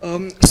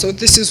 So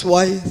this is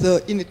why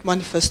the init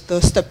manifest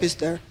step is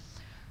there.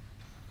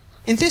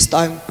 In this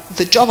time,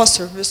 the Java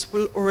service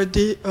will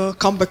already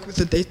come back with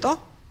the data,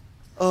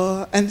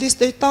 and this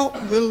data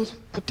will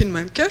put in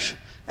Memcache,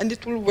 and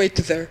it will wait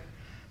there.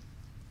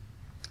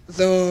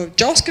 The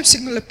JavaScript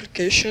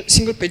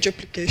single-page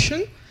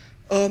application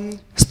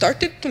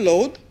started to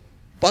load,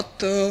 but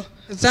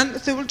then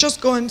they will just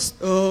go and,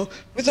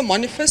 with a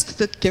manifest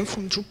that came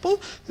from Drupal,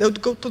 they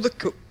would go to the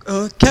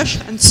cache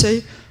and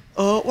say,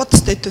 what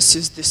status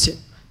is this in?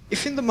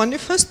 If in the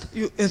manifest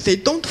they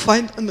don't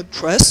find an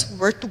address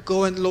where to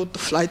go and load the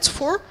flights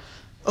for,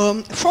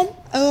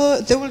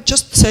 they will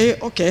just say,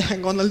 okay,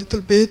 hang on a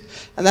little bit,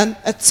 and then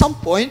at some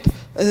point,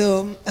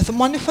 the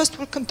manifest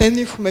will contain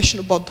the information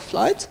about the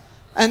flights,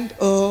 and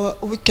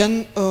we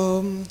can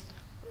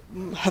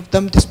have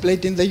them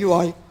displayed in the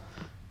UI.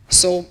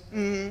 So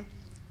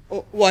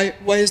why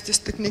is this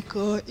technique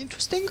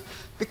interesting?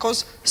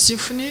 Because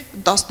Symfony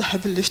does the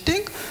heavy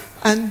lifting,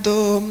 and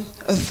the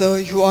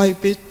UI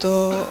bit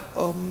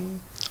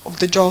of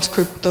the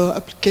JavaScript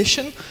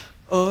application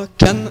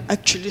can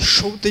actually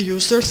show the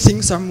user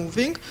things are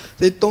moving.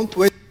 They don't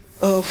wait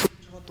for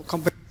Java to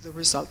come back with the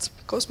results,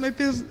 because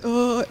maybe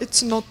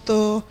it's not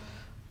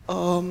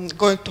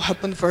going to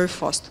happen very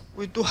fast.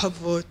 We do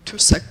have a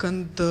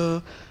 2-second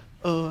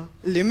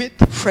limit,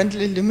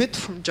 friendly limit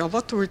from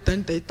Java to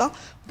return data,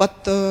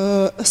 but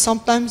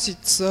sometimes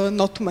it's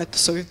not met.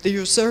 So if the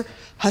user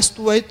has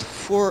to wait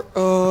for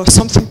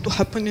something to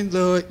happen in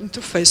the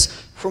interface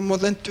for more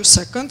than 2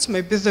 seconds,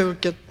 maybe they will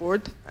get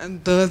bored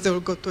and they will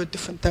go to a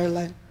different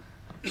airline.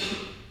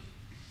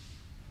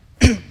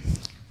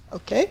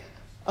 Okay,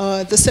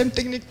 the same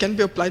technique can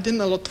be applied in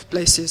a lot of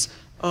places.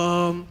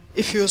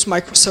 If you use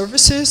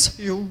microservices,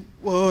 you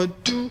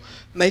do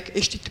make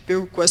HTTP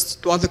requests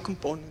to other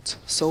components.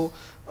 So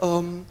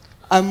I'm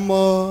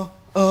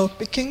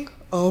picking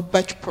a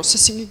batch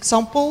processing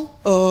example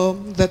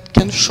that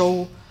can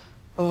show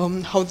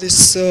how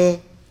this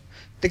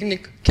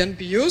technique can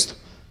be used.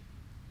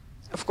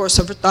 Of course,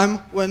 every time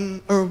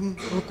when a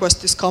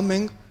request is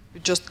coming, you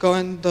just go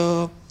and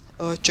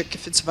check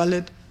if it's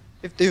valid.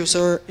 If the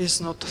user is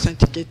not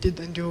authenticated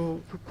and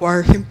you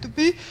require him to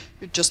be,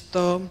 you just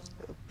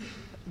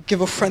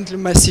give a friendly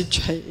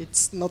message, hey,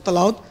 it's not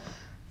allowed.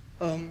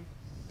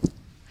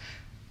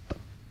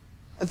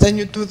 Then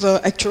you do the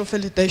actual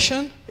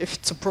validation, if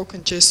it's a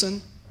broken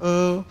JSON,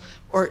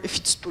 or if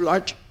it's too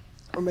large,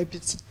 or maybe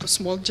it's too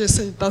small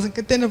JSON, it doesn't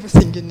contain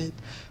everything you need.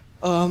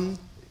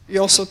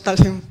 You also tell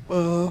him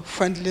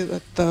friendly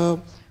that,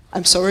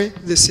 I'm sorry,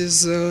 this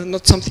is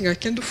not something I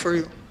can do for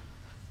you.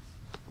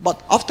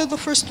 But after the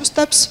first 2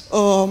 steps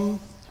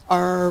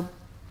have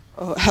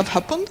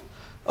happened,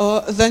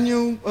 then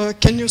you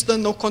can use the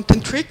no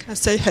content trick and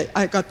say, hey,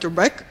 I got your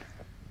back.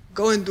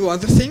 Go and do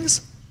other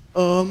things.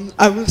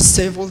 I will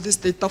save all this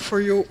data for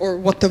you, or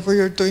whatever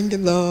you're doing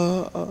in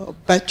the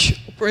batch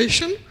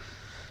operation.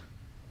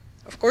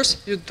 Of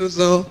course, you do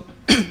the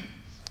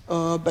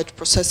batch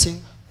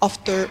processing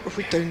after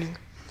returning.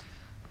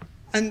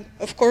 And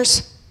of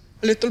course,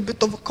 a little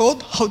bit of a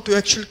code, how to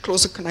actually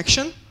close a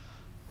connection.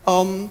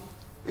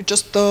 You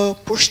just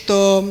push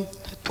the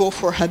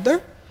 204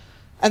 header,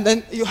 and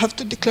then you have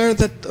to declare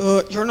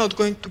that you're not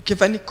going to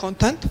give any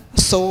content,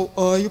 so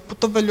you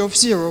put a value of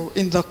 0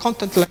 in the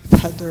content length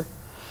header.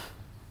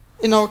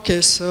 In our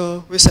case,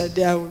 we said,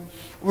 yeah,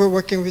 we're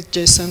working with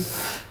JSON.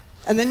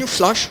 And then you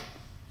flush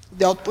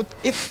the output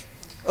if,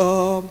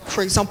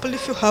 for example,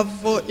 if you have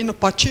in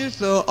Apache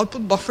the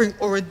output buffering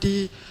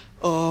already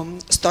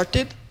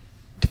started,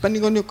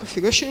 depending on your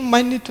configuration, you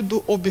might need to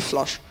do OB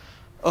flush.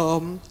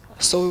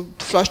 So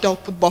to flush the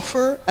output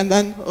buffer and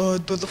then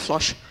do the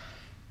flush.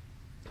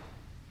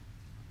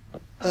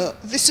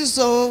 This is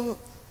a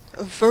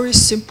very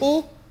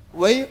simple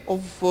way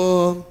of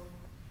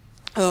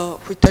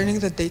returning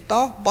the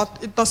data, but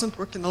it doesn't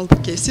work in all the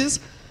cases.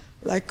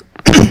 Like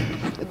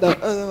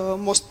the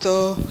most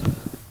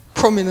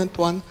prominent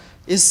one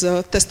is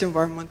test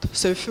environment.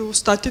 So if you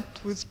start it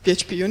with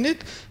PHP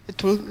unit,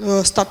 it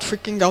will start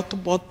freaking out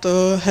about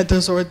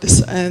headers already,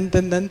 and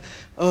then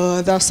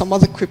there are some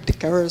other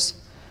cryptic errors.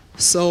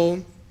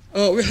 So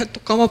we had to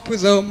come up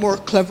with a more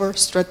clever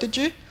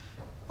strategy.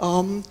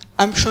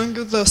 I'm showing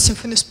you the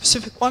Symfony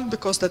specific one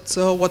because that's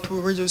what we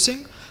were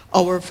using.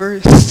 Our very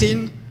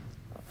thin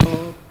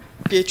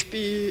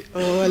PHP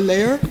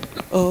layer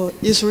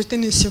is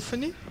written in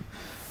Symfony.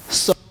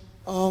 So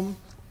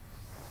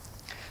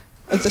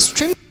the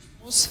stream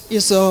response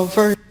is a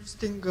very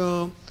interesting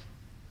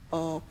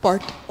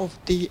part of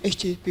the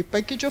HTTP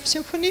package of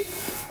Symfony.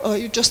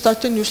 You just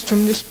start a new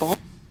stream response,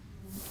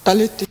 tell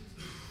it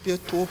be a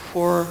tool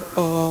for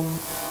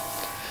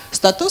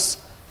status,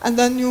 and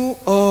then you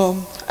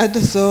add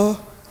the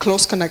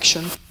close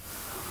connection.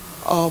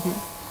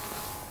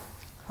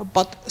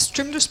 But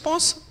stream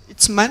response,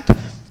 it's meant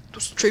to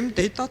stream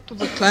data to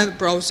the client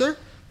browser,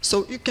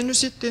 so you can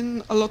use it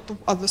in a lot of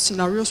other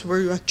scenarios where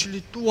you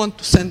actually do want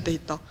to send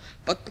data.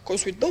 But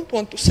because we don't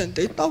want to send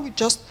data, we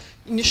just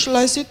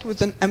initialize it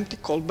with an empty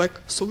callback.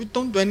 So we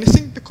don't do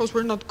anything because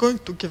we're not going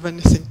to give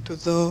anything to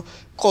the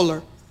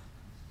caller.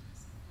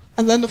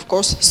 And then, of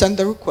course, send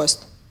the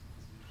request.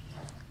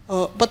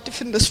 But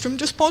if in the stream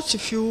response,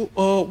 if you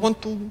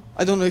want to,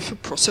 I don't know, if you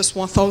process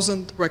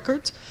 1,000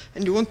 records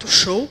and you want to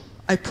show,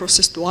 I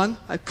processed one,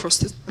 I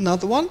processed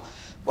another one,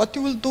 what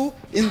you will do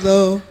in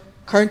the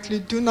currently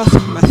do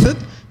nothing method,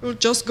 you will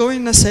just go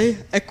in and say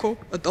echo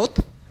a dot,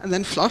 and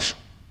then flush,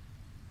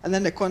 and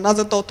then echo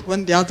another dot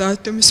when the other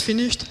item is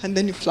finished, and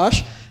then you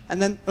flush,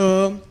 and then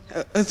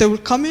they will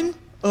come in,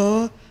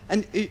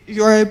 and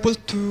you are able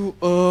to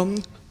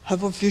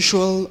have a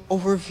visual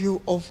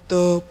overview of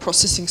the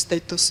processing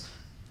status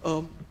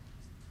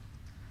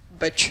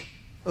batch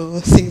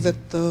thing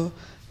that,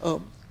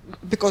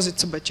 because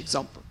it's a batch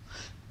example.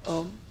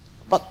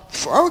 But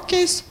for our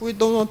case, we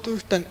don't want to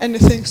return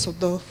anything, so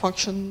the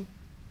function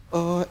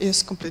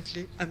is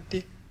completely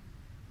empty.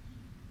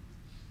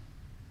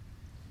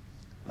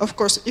 Of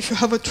course, if you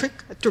have a trick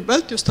at your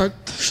belt, you start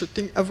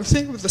shooting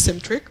everything with the same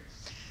trick.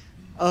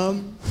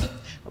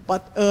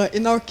 But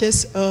in our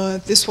case,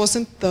 this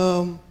wasn't,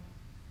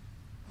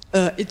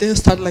 it didn't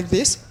start like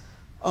this.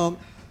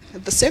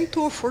 The same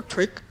 204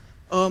 trick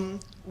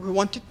we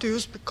wanted to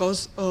use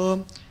because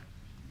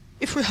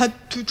if we had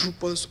 2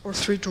 Drupals or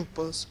 3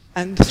 Drupals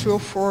and 3 or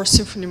 4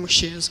 Symfony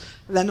machines,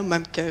 then a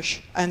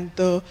memcache, and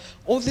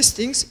all these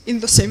things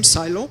in the same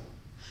silo,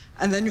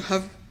 and then you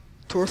have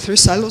 2 or 3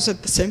 silos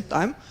at the same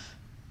time,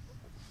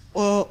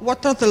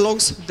 what are the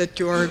logs that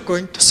you are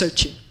going to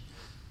search in?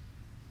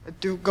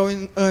 Do you go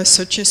in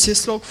search in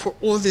syslog for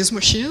all these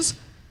machines?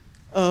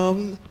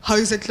 How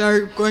exactly are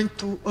you going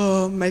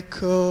to make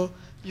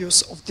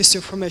use of this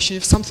information?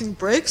 If something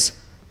breaks,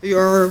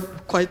 you're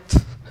quite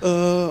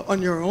on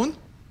your own.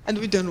 And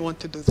we didn't want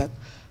to do that.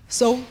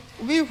 So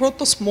we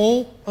wrote a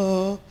small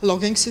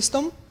logging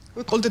system.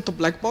 We called it a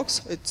black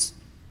box. It's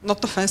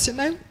not a fancy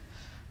name.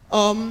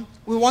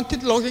 We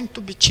wanted logging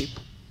to be cheap.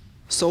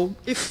 So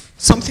if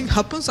something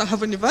happens, I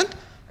have an event,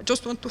 I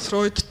just want to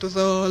throw it to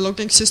the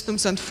logging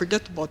systems and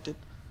forget about it.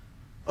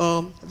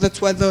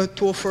 That's why the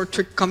 204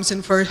 trick comes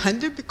in very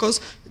handy, because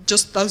it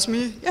just tells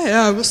me,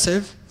 yeah, I will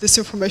save this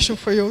information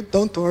for you,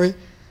 don't worry.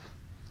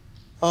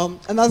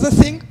 Another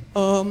thing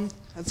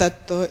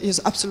that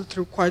is absolutely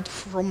required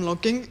from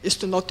logging is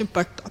to not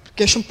impact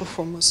application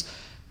performance.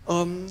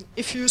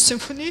 If you use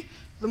Symfony,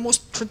 the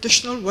most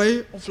traditional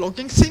way of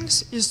logging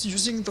things is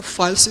using the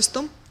file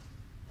system.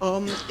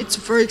 It's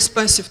very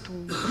expensive to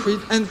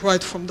read and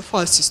write from the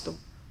file system.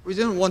 We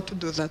didn't want to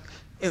do that.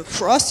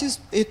 For us,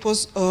 it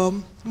was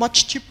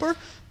much cheaper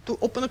to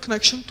open a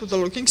connection to the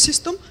logging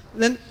system,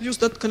 then use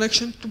that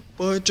connection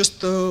to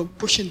just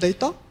push in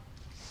data.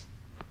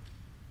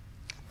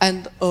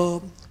 And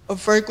a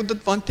very good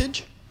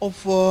advantage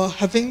of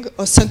having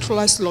a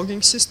centralized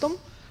logging system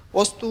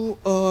was to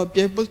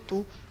be able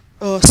to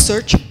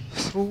search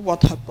through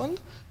what happened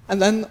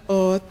and then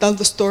tell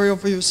the story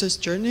of a user's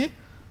journey,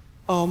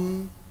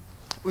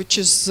 which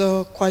is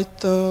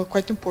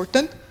quite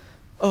important.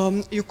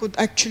 You could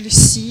actually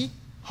see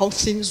how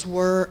things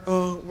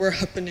were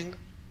happening.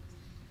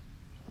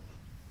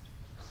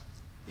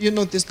 You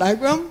know this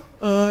diagram,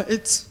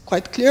 it's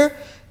quite clear.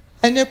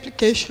 Any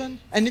application,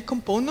 any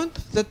component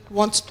that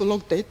wants to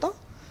log data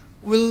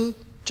will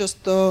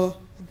just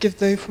give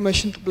the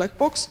information to black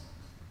box.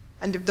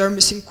 And if they're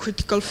missing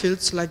critical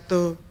fields like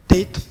the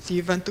date the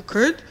event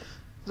occurred,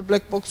 the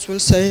black box will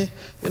say,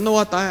 you know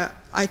what,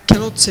 I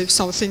cannot save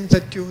something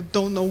that you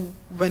don't know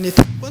when it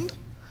happened.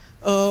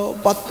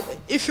 But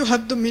if you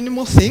have the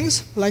minimal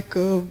things like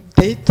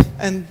date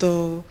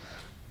and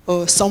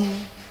some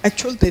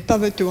actual data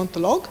that you want to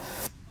log,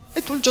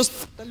 it will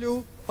just tell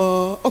you,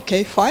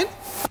 okay, fine,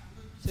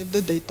 save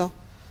the data.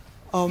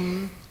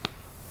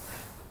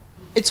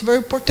 It's very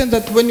important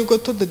that when you go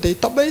to the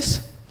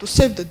database, to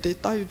save the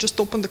data, you just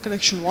open the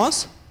connection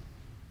once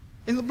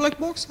in the black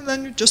box, and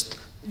then you just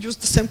use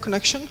the same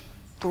connection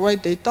to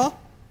write data.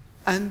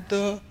 And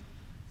the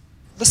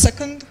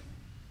second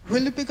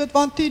really big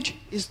advantage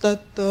is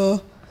that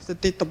the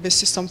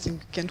database is something you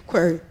can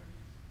query.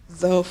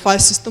 The file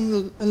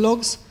system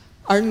logs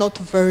are not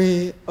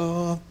very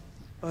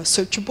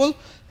searchable,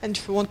 and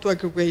if you want to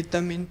aggregate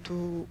them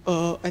into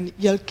an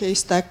ELK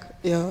stack,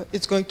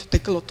 it's going to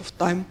take a lot of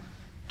time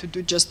to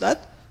do just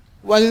that.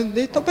 While in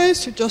the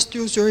database, you just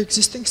use your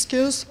existing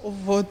skills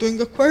of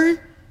doing a query,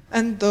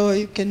 and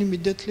you can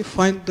immediately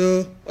find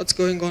what's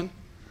going on.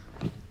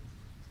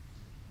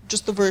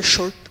 Just a very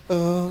short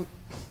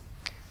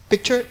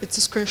picture. It's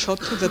a screenshot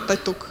that I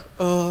took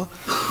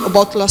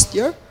about last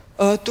year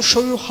to show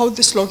you how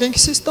this logging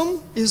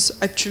system is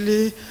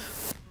actually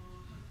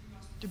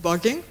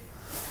debugging.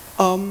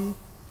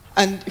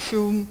 And if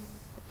you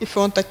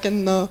want, I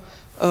can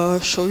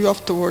show you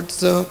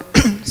afterwards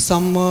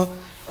some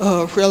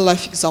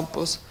real-life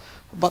examples.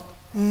 But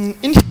in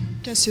here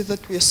you can see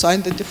that we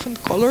assigned a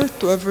different color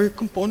to every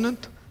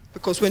component,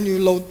 because when you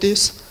load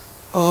this,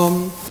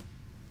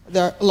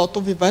 there are a lot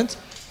of events.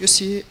 You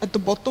see at the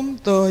bottom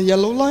the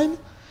yellow line.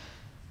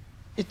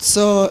 It's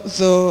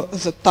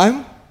the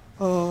time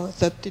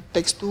that it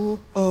takes to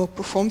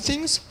perform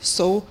things.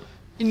 So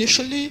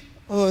initially,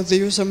 the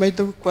user made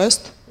the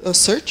request,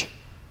 search,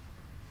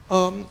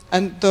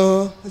 and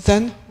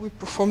then we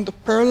performed a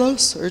parallel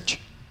search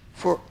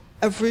for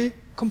every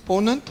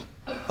component.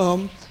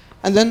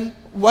 And then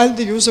while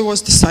the user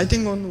was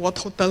deciding on what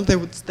hotel they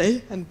would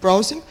stay and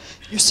browsing,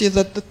 you see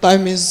that the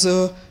time is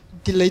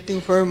dilating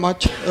very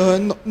much,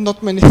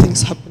 not many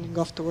things happening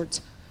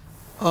afterwards.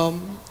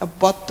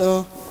 But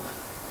the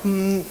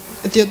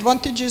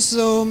advantage is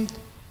in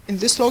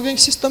this logging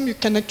system, you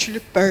can actually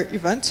pair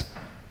events.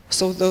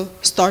 So the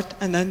start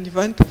and end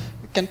event,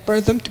 you can pair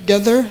them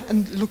together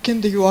and look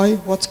in the UI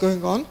what's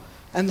going on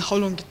and how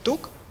long it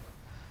took.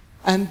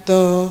 And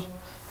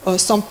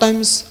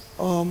sometimes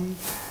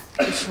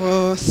if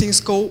things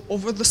go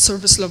over the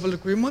service level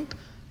agreement,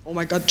 oh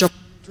my God, Java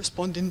didn't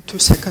respond in 2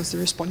 seconds, they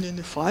respond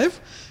in 5.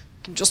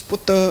 You can just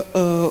put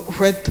a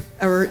red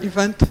error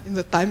event in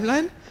the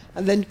timeline,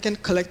 and then you can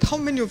collect how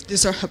many of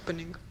these are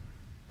happening.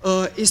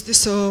 Is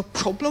this a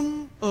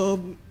problem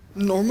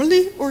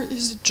normally, or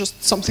is it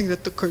just something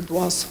that occurred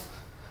once?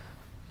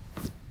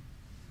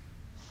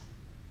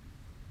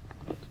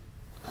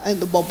 And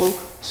the bubble.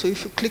 So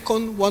if you click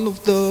on one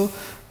of the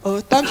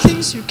time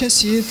things, you can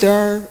see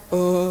there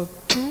are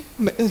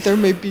there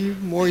may be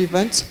more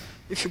events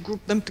if you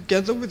group them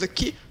together with a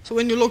key. So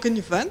when you log an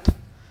event,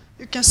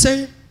 you can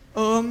say,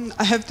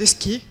 I have this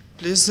key,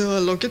 please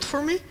log it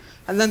for me.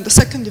 And then the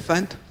second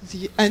event,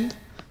 the end,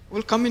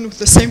 will come in with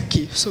the same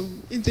key. So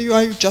in the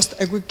UI, you just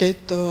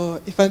aggregate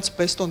the events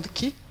based on the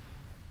key.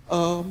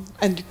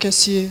 And you can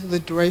see the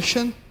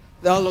duration.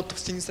 There are a lot of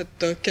things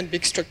that can be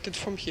extracted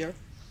from here.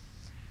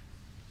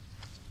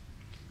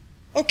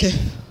 Okay.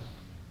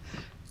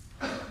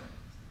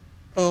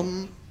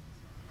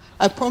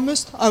 I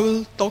promised I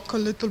will talk a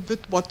little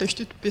bit about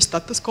HTTP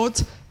status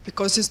codes,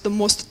 because it's the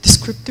most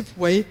descriptive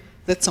way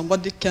that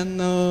somebody can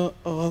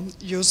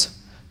use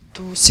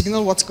to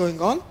signal what's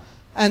going on.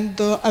 And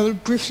I will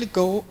briefly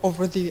go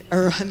over the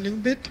error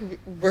handling bit,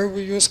 where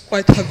we use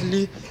quite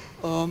heavily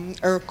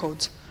error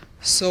codes.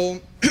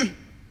 So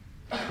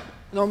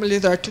normally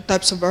there are 2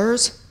 types of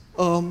errors.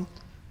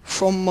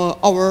 From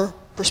our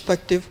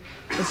perspective,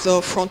 the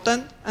front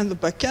end and the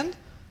back end.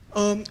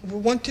 We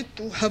wanted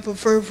to have a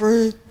very,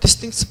 very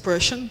distinct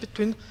separation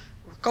between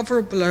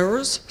recoverable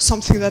errors,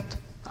 something that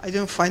I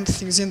didn't find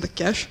things in the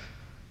cache,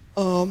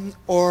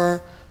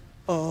 or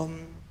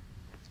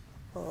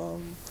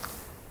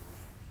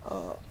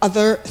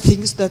other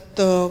things that,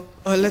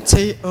 let's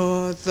say,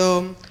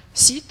 the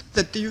seat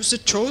that the user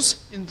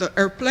chose in the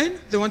airplane,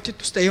 they wanted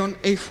to stay on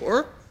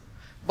A4,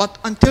 but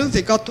until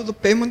they got to the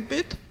payment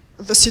bit,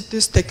 the seat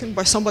is taken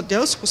by somebody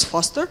else who's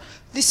faster.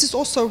 This is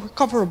also a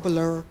recoverable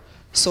error.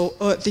 So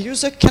the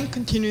user can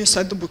continue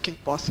inside the booking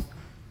path,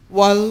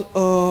 while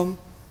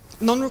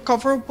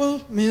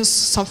non-recoverable means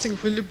something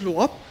really blew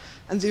up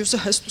and the user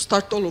has to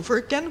start all over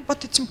again,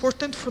 but it's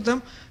important for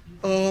them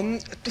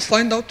to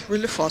find out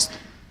really fast.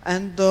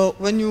 And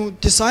when you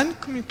design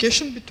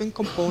communication between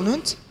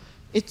components,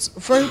 it's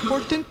very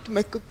important to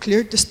make a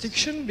clear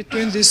distinction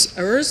between these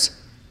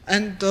errors.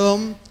 And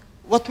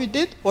what we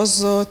did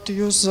was to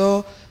use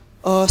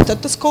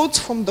status codes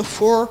from the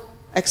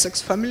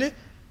 4XX family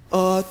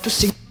to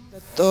see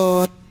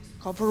that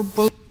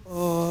recoverable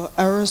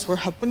errors were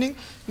happening.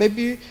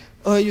 Maybe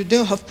you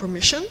didn't have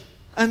permission,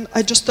 and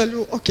I just tell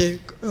you, okay,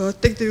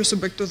 take the user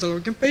back to the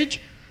login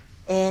page.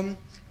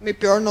 Maybe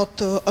you are not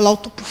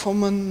allowed to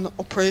perform an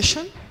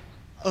operation.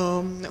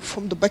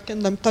 From the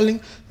backend, I'm telling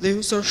the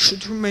user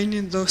should remain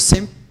in the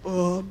same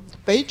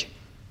page.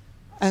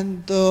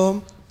 And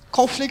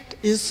conflict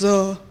is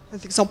the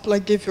example I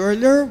gave you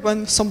earlier,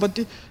 when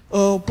somebody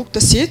booked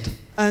a seat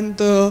and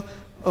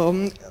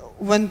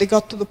when they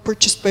got to the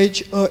purchase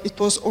page, it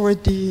was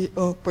already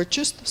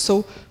purchased.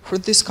 So for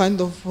this kind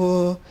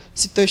of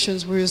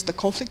situations, we use the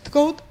conflict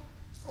code,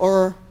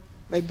 or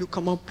maybe you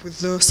come up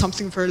with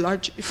something very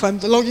large. If I'm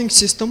the logging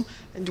system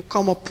and you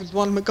come up with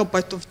 1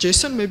 megabyte of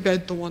JSON, maybe I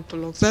don't want to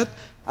log that.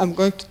 I'm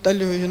going to tell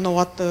you, you know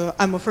what,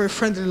 I'm a very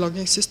friendly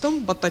logging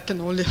system, but I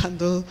can only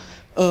handle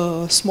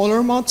smaller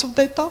amounts of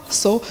data.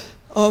 So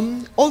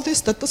all these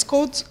status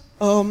codes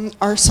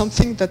are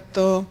something that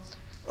tell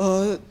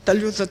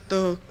you that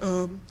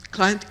the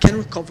client can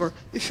recover.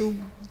 If you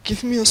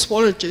give me a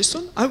smaller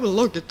JSON, I will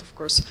log it, of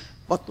course.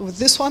 But with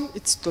this one,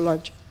 it's too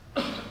large.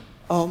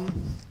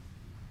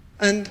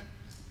 And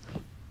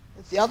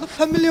the other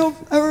family of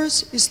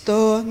errors is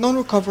the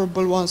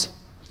non-recoverable ones.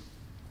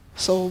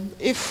 So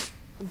if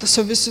the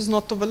service is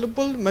not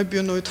available, maybe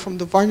you know it from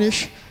the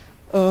varnish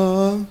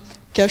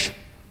cache,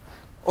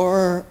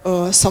 or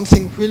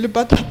something really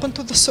bad happened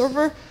to the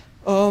server,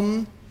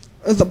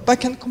 the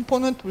backend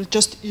component will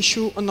just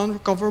issue a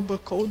non-recoverable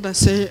code and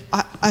say,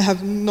 I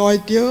have no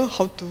idea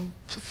how to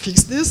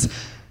fix this,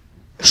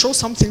 show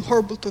something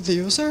horrible to the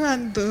user,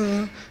 and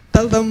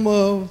tell them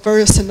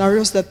various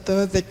scenarios that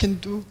they can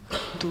do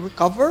to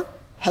recover,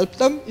 help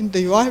them in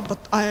the UI, but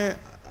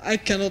I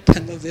cannot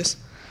handle this.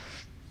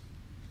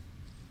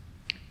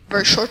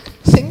 Very short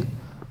thing.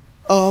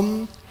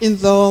 In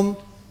the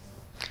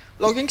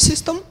logging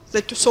system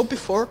that you saw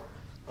before,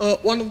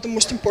 one of the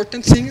most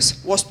important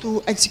things was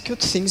to execute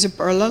things in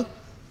parallel.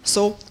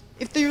 So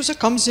if the user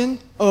comes in,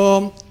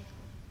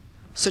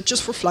 searches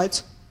for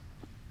flights,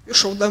 you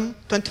show them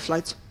 20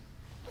 flights,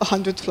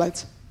 100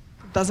 flights,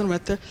 it doesn't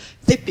matter.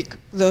 They pick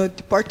the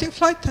departing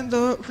flight and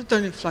the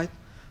returning flight.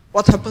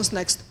 What happens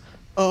next?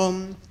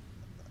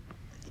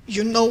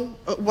 You know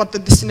what the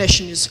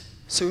destination is.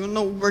 So you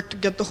know where to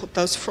get the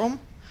hotels from.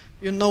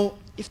 You know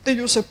if the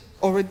user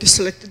already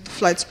selected the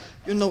flights,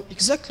 you know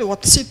exactly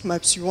what seat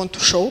maps you want to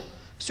show.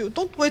 So you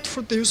don't wait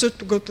for the user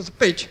to go to the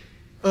page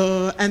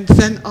and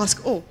then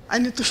ask, oh, I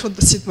need to show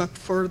the seat map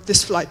for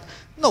this flight.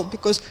 No,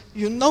 because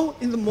you know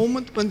in the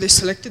moment when they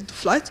selected the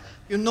flight,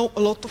 you know a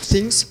lot of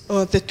things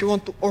that you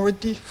want to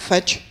already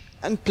fetch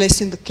and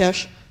place in the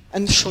cache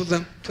and show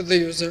them to the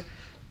user.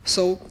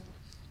 So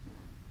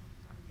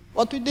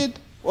what we did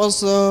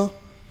was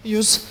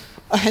use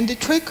a handy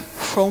trick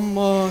from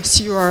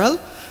CURL.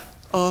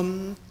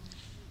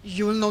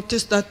 You will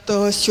notice that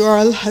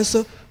CURL has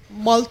a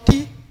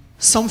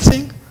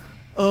multi-something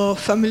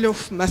family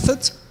of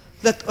methods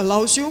that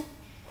allows you,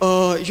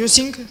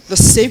 using the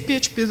same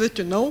PHP that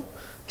you know,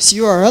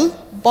 CURL,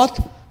 but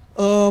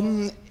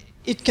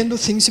it can do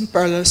things in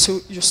parallel. So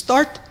you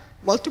start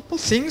multiple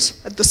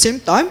things at the same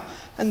time,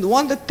 and the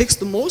one that takes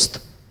the most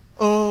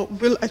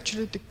will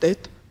actually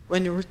dictate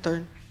when you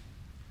return.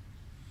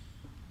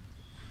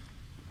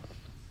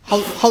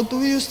 How do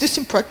we use this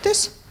in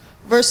practice?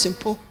 Very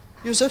simple.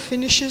 User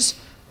finishes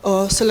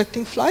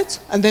selecting flights,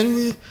 and then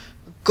we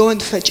go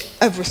and fetch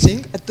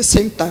everything at the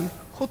same time.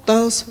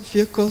 Hotels,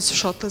 vehicles,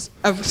 shuttles,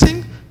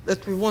 everything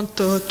that we want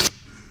to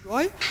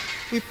UI,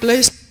 we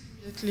place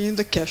immediately in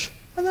the cache.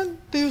 And then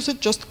the user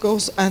just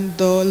goes and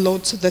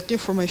loads that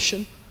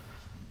information.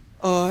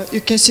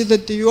 You can see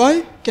that the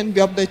UI can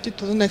be updated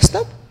to the next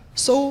step.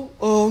 So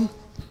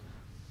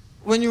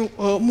when you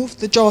move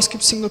the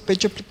JavaScript single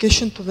page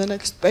application to the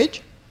next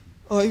page,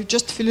 you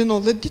just fill in all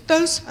the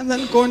details and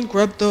then go and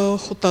grab the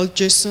hotel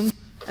JSON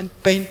and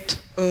paint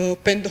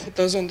the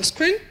hotels on the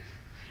screen.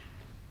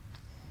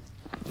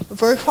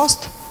 Very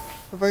fast,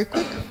 very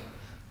quick.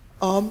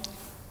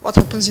 What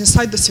happens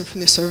inside the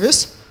Symfony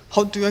service?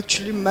 How do you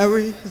actually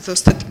marry the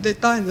static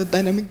data and the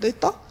dynamic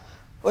data?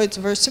 Well, it's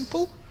very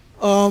simple.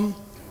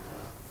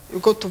 You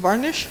go to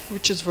Varnish,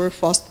 which is very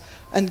fast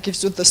and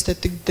gives you the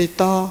static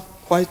data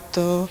quite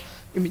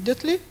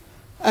immediately.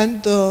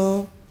 And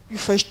you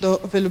fetch the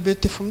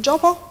availability from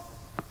Java,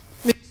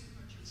 mix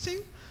thing,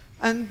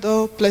 and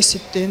place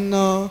it in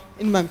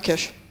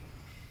memcache.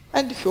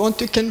 And if you want,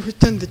 you can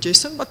return the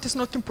JSON, but it's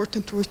not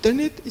important to return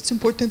it. It's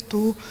important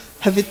to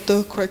have it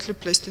correctly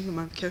placed in the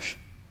memcache.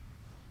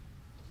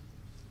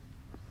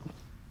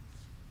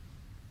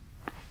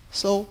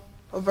 So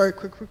a very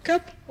quick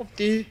recap of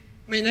the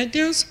main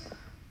ideas.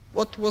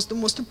 what was the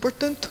most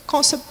important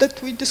concept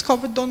that we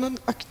discovered on an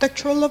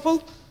architectural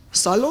level?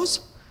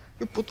 Silos.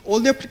 You put all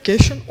the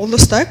application, all the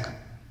stack,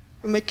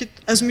 you make it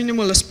as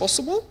minimal as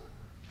possible,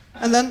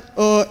 and then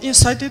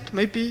inside it,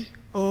 maybe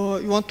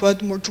you want to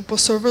add more Drupal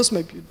servers,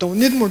 maybe you don't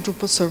need more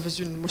Drupal servers,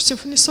 you need more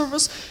Symfony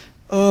servers.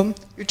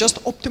 You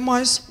just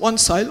optimize one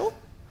silo,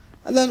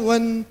 and then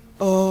when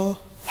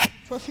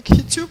traffic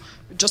hits you,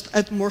 you just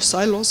add more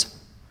silos.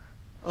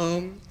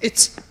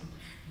 It's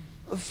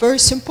very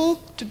simple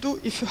to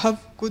do if you have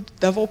good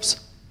DevOps.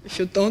 If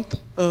you don't,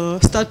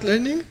 start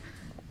learning.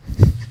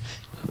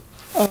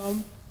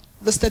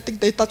 The static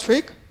data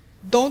trick,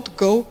 don't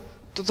go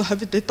to the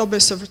heavy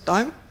database every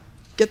time.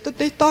 Get the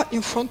data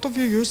in front of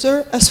your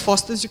user as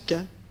fast as you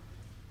can.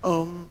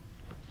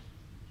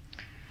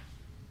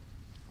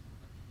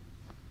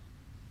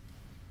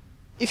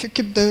 If you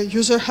keep the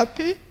user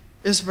happy,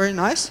 it's very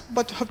nice,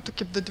 but you have to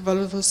keep the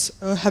developers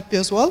happy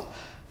as well.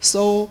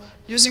 So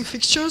using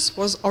fixtures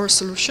was our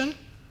solution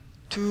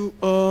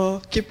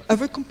to keep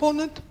every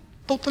component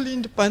totally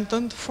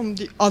independent from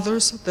the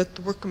others that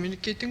were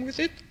communicating with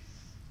it.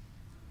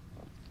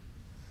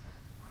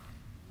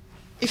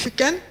 If you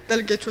can,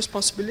 delegate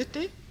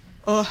responsibility.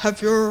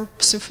 Have your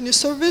Symfony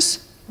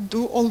service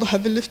do all the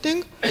heavy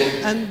lifting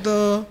and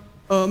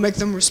make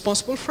them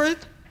responsible for it.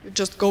 You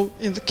just go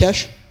in the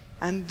cache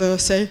and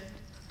say,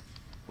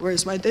 where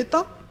is my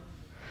data?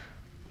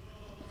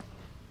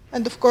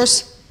 And of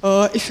course,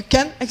 if you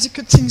can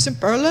execute things in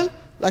parallel,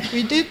 like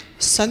we did,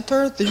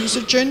 center the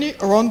user journey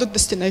around the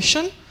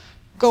destination,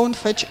 go and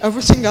fetch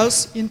everything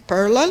else in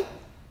parallel,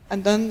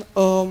 and then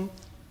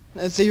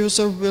the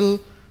user will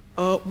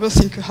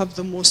think you have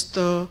the most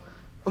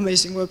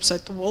amazing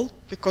website of all,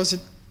 because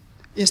it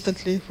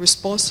instantly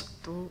responds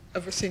to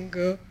everything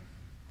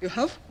you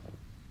have.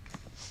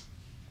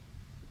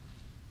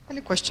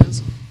 Any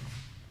questions?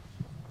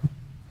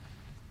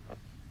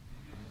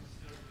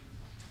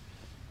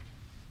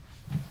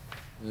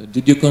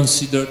 Did you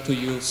consider to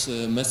use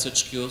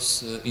message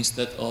queues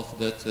instead of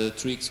that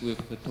tricks with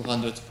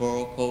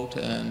 204 code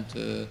and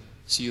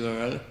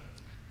CURL?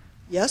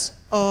 Yes,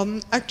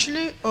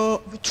 actually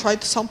we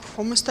tried some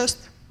performance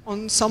tests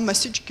on some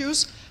message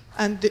queues,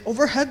 and the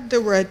overhead they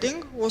were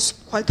adding was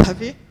quite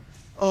heavy.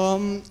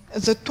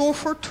 The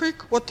 204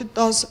 trick, what it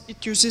does,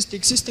 it uses the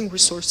existing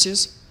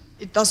resources.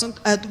 It doesn't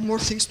add more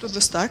things to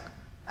the stack,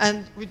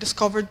 and we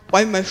discovered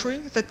by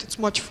measuring that it's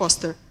much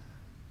faster.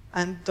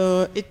 And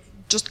it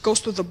just goes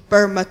to the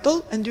bare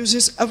metal and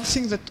uses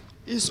everything that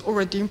is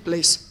already in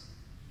place.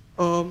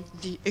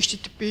 The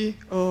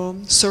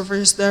HTTP server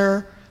is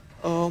there,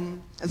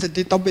 the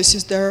database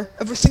is there,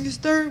 everything is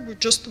there. We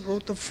just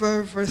wrote a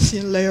very, very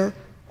thin layer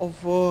of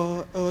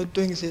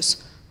doing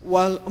this.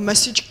 While a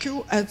message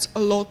queue adds a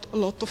lot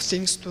of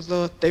things to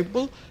the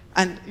table,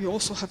 and you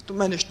also have to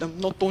manage them,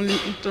 not only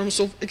in terms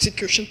of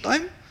execution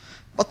time,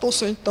 but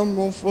also in terms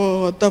of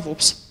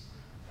DevOps.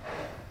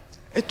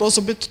 It was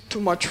a bit too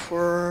much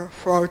for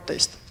our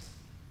taste.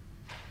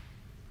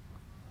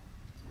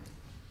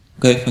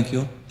 Okay, thank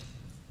you.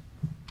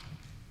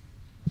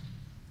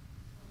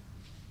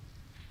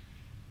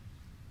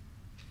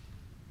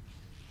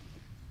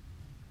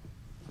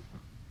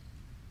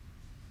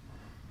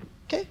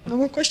 Okay, no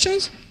more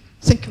questions?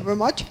 Thank you very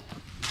much.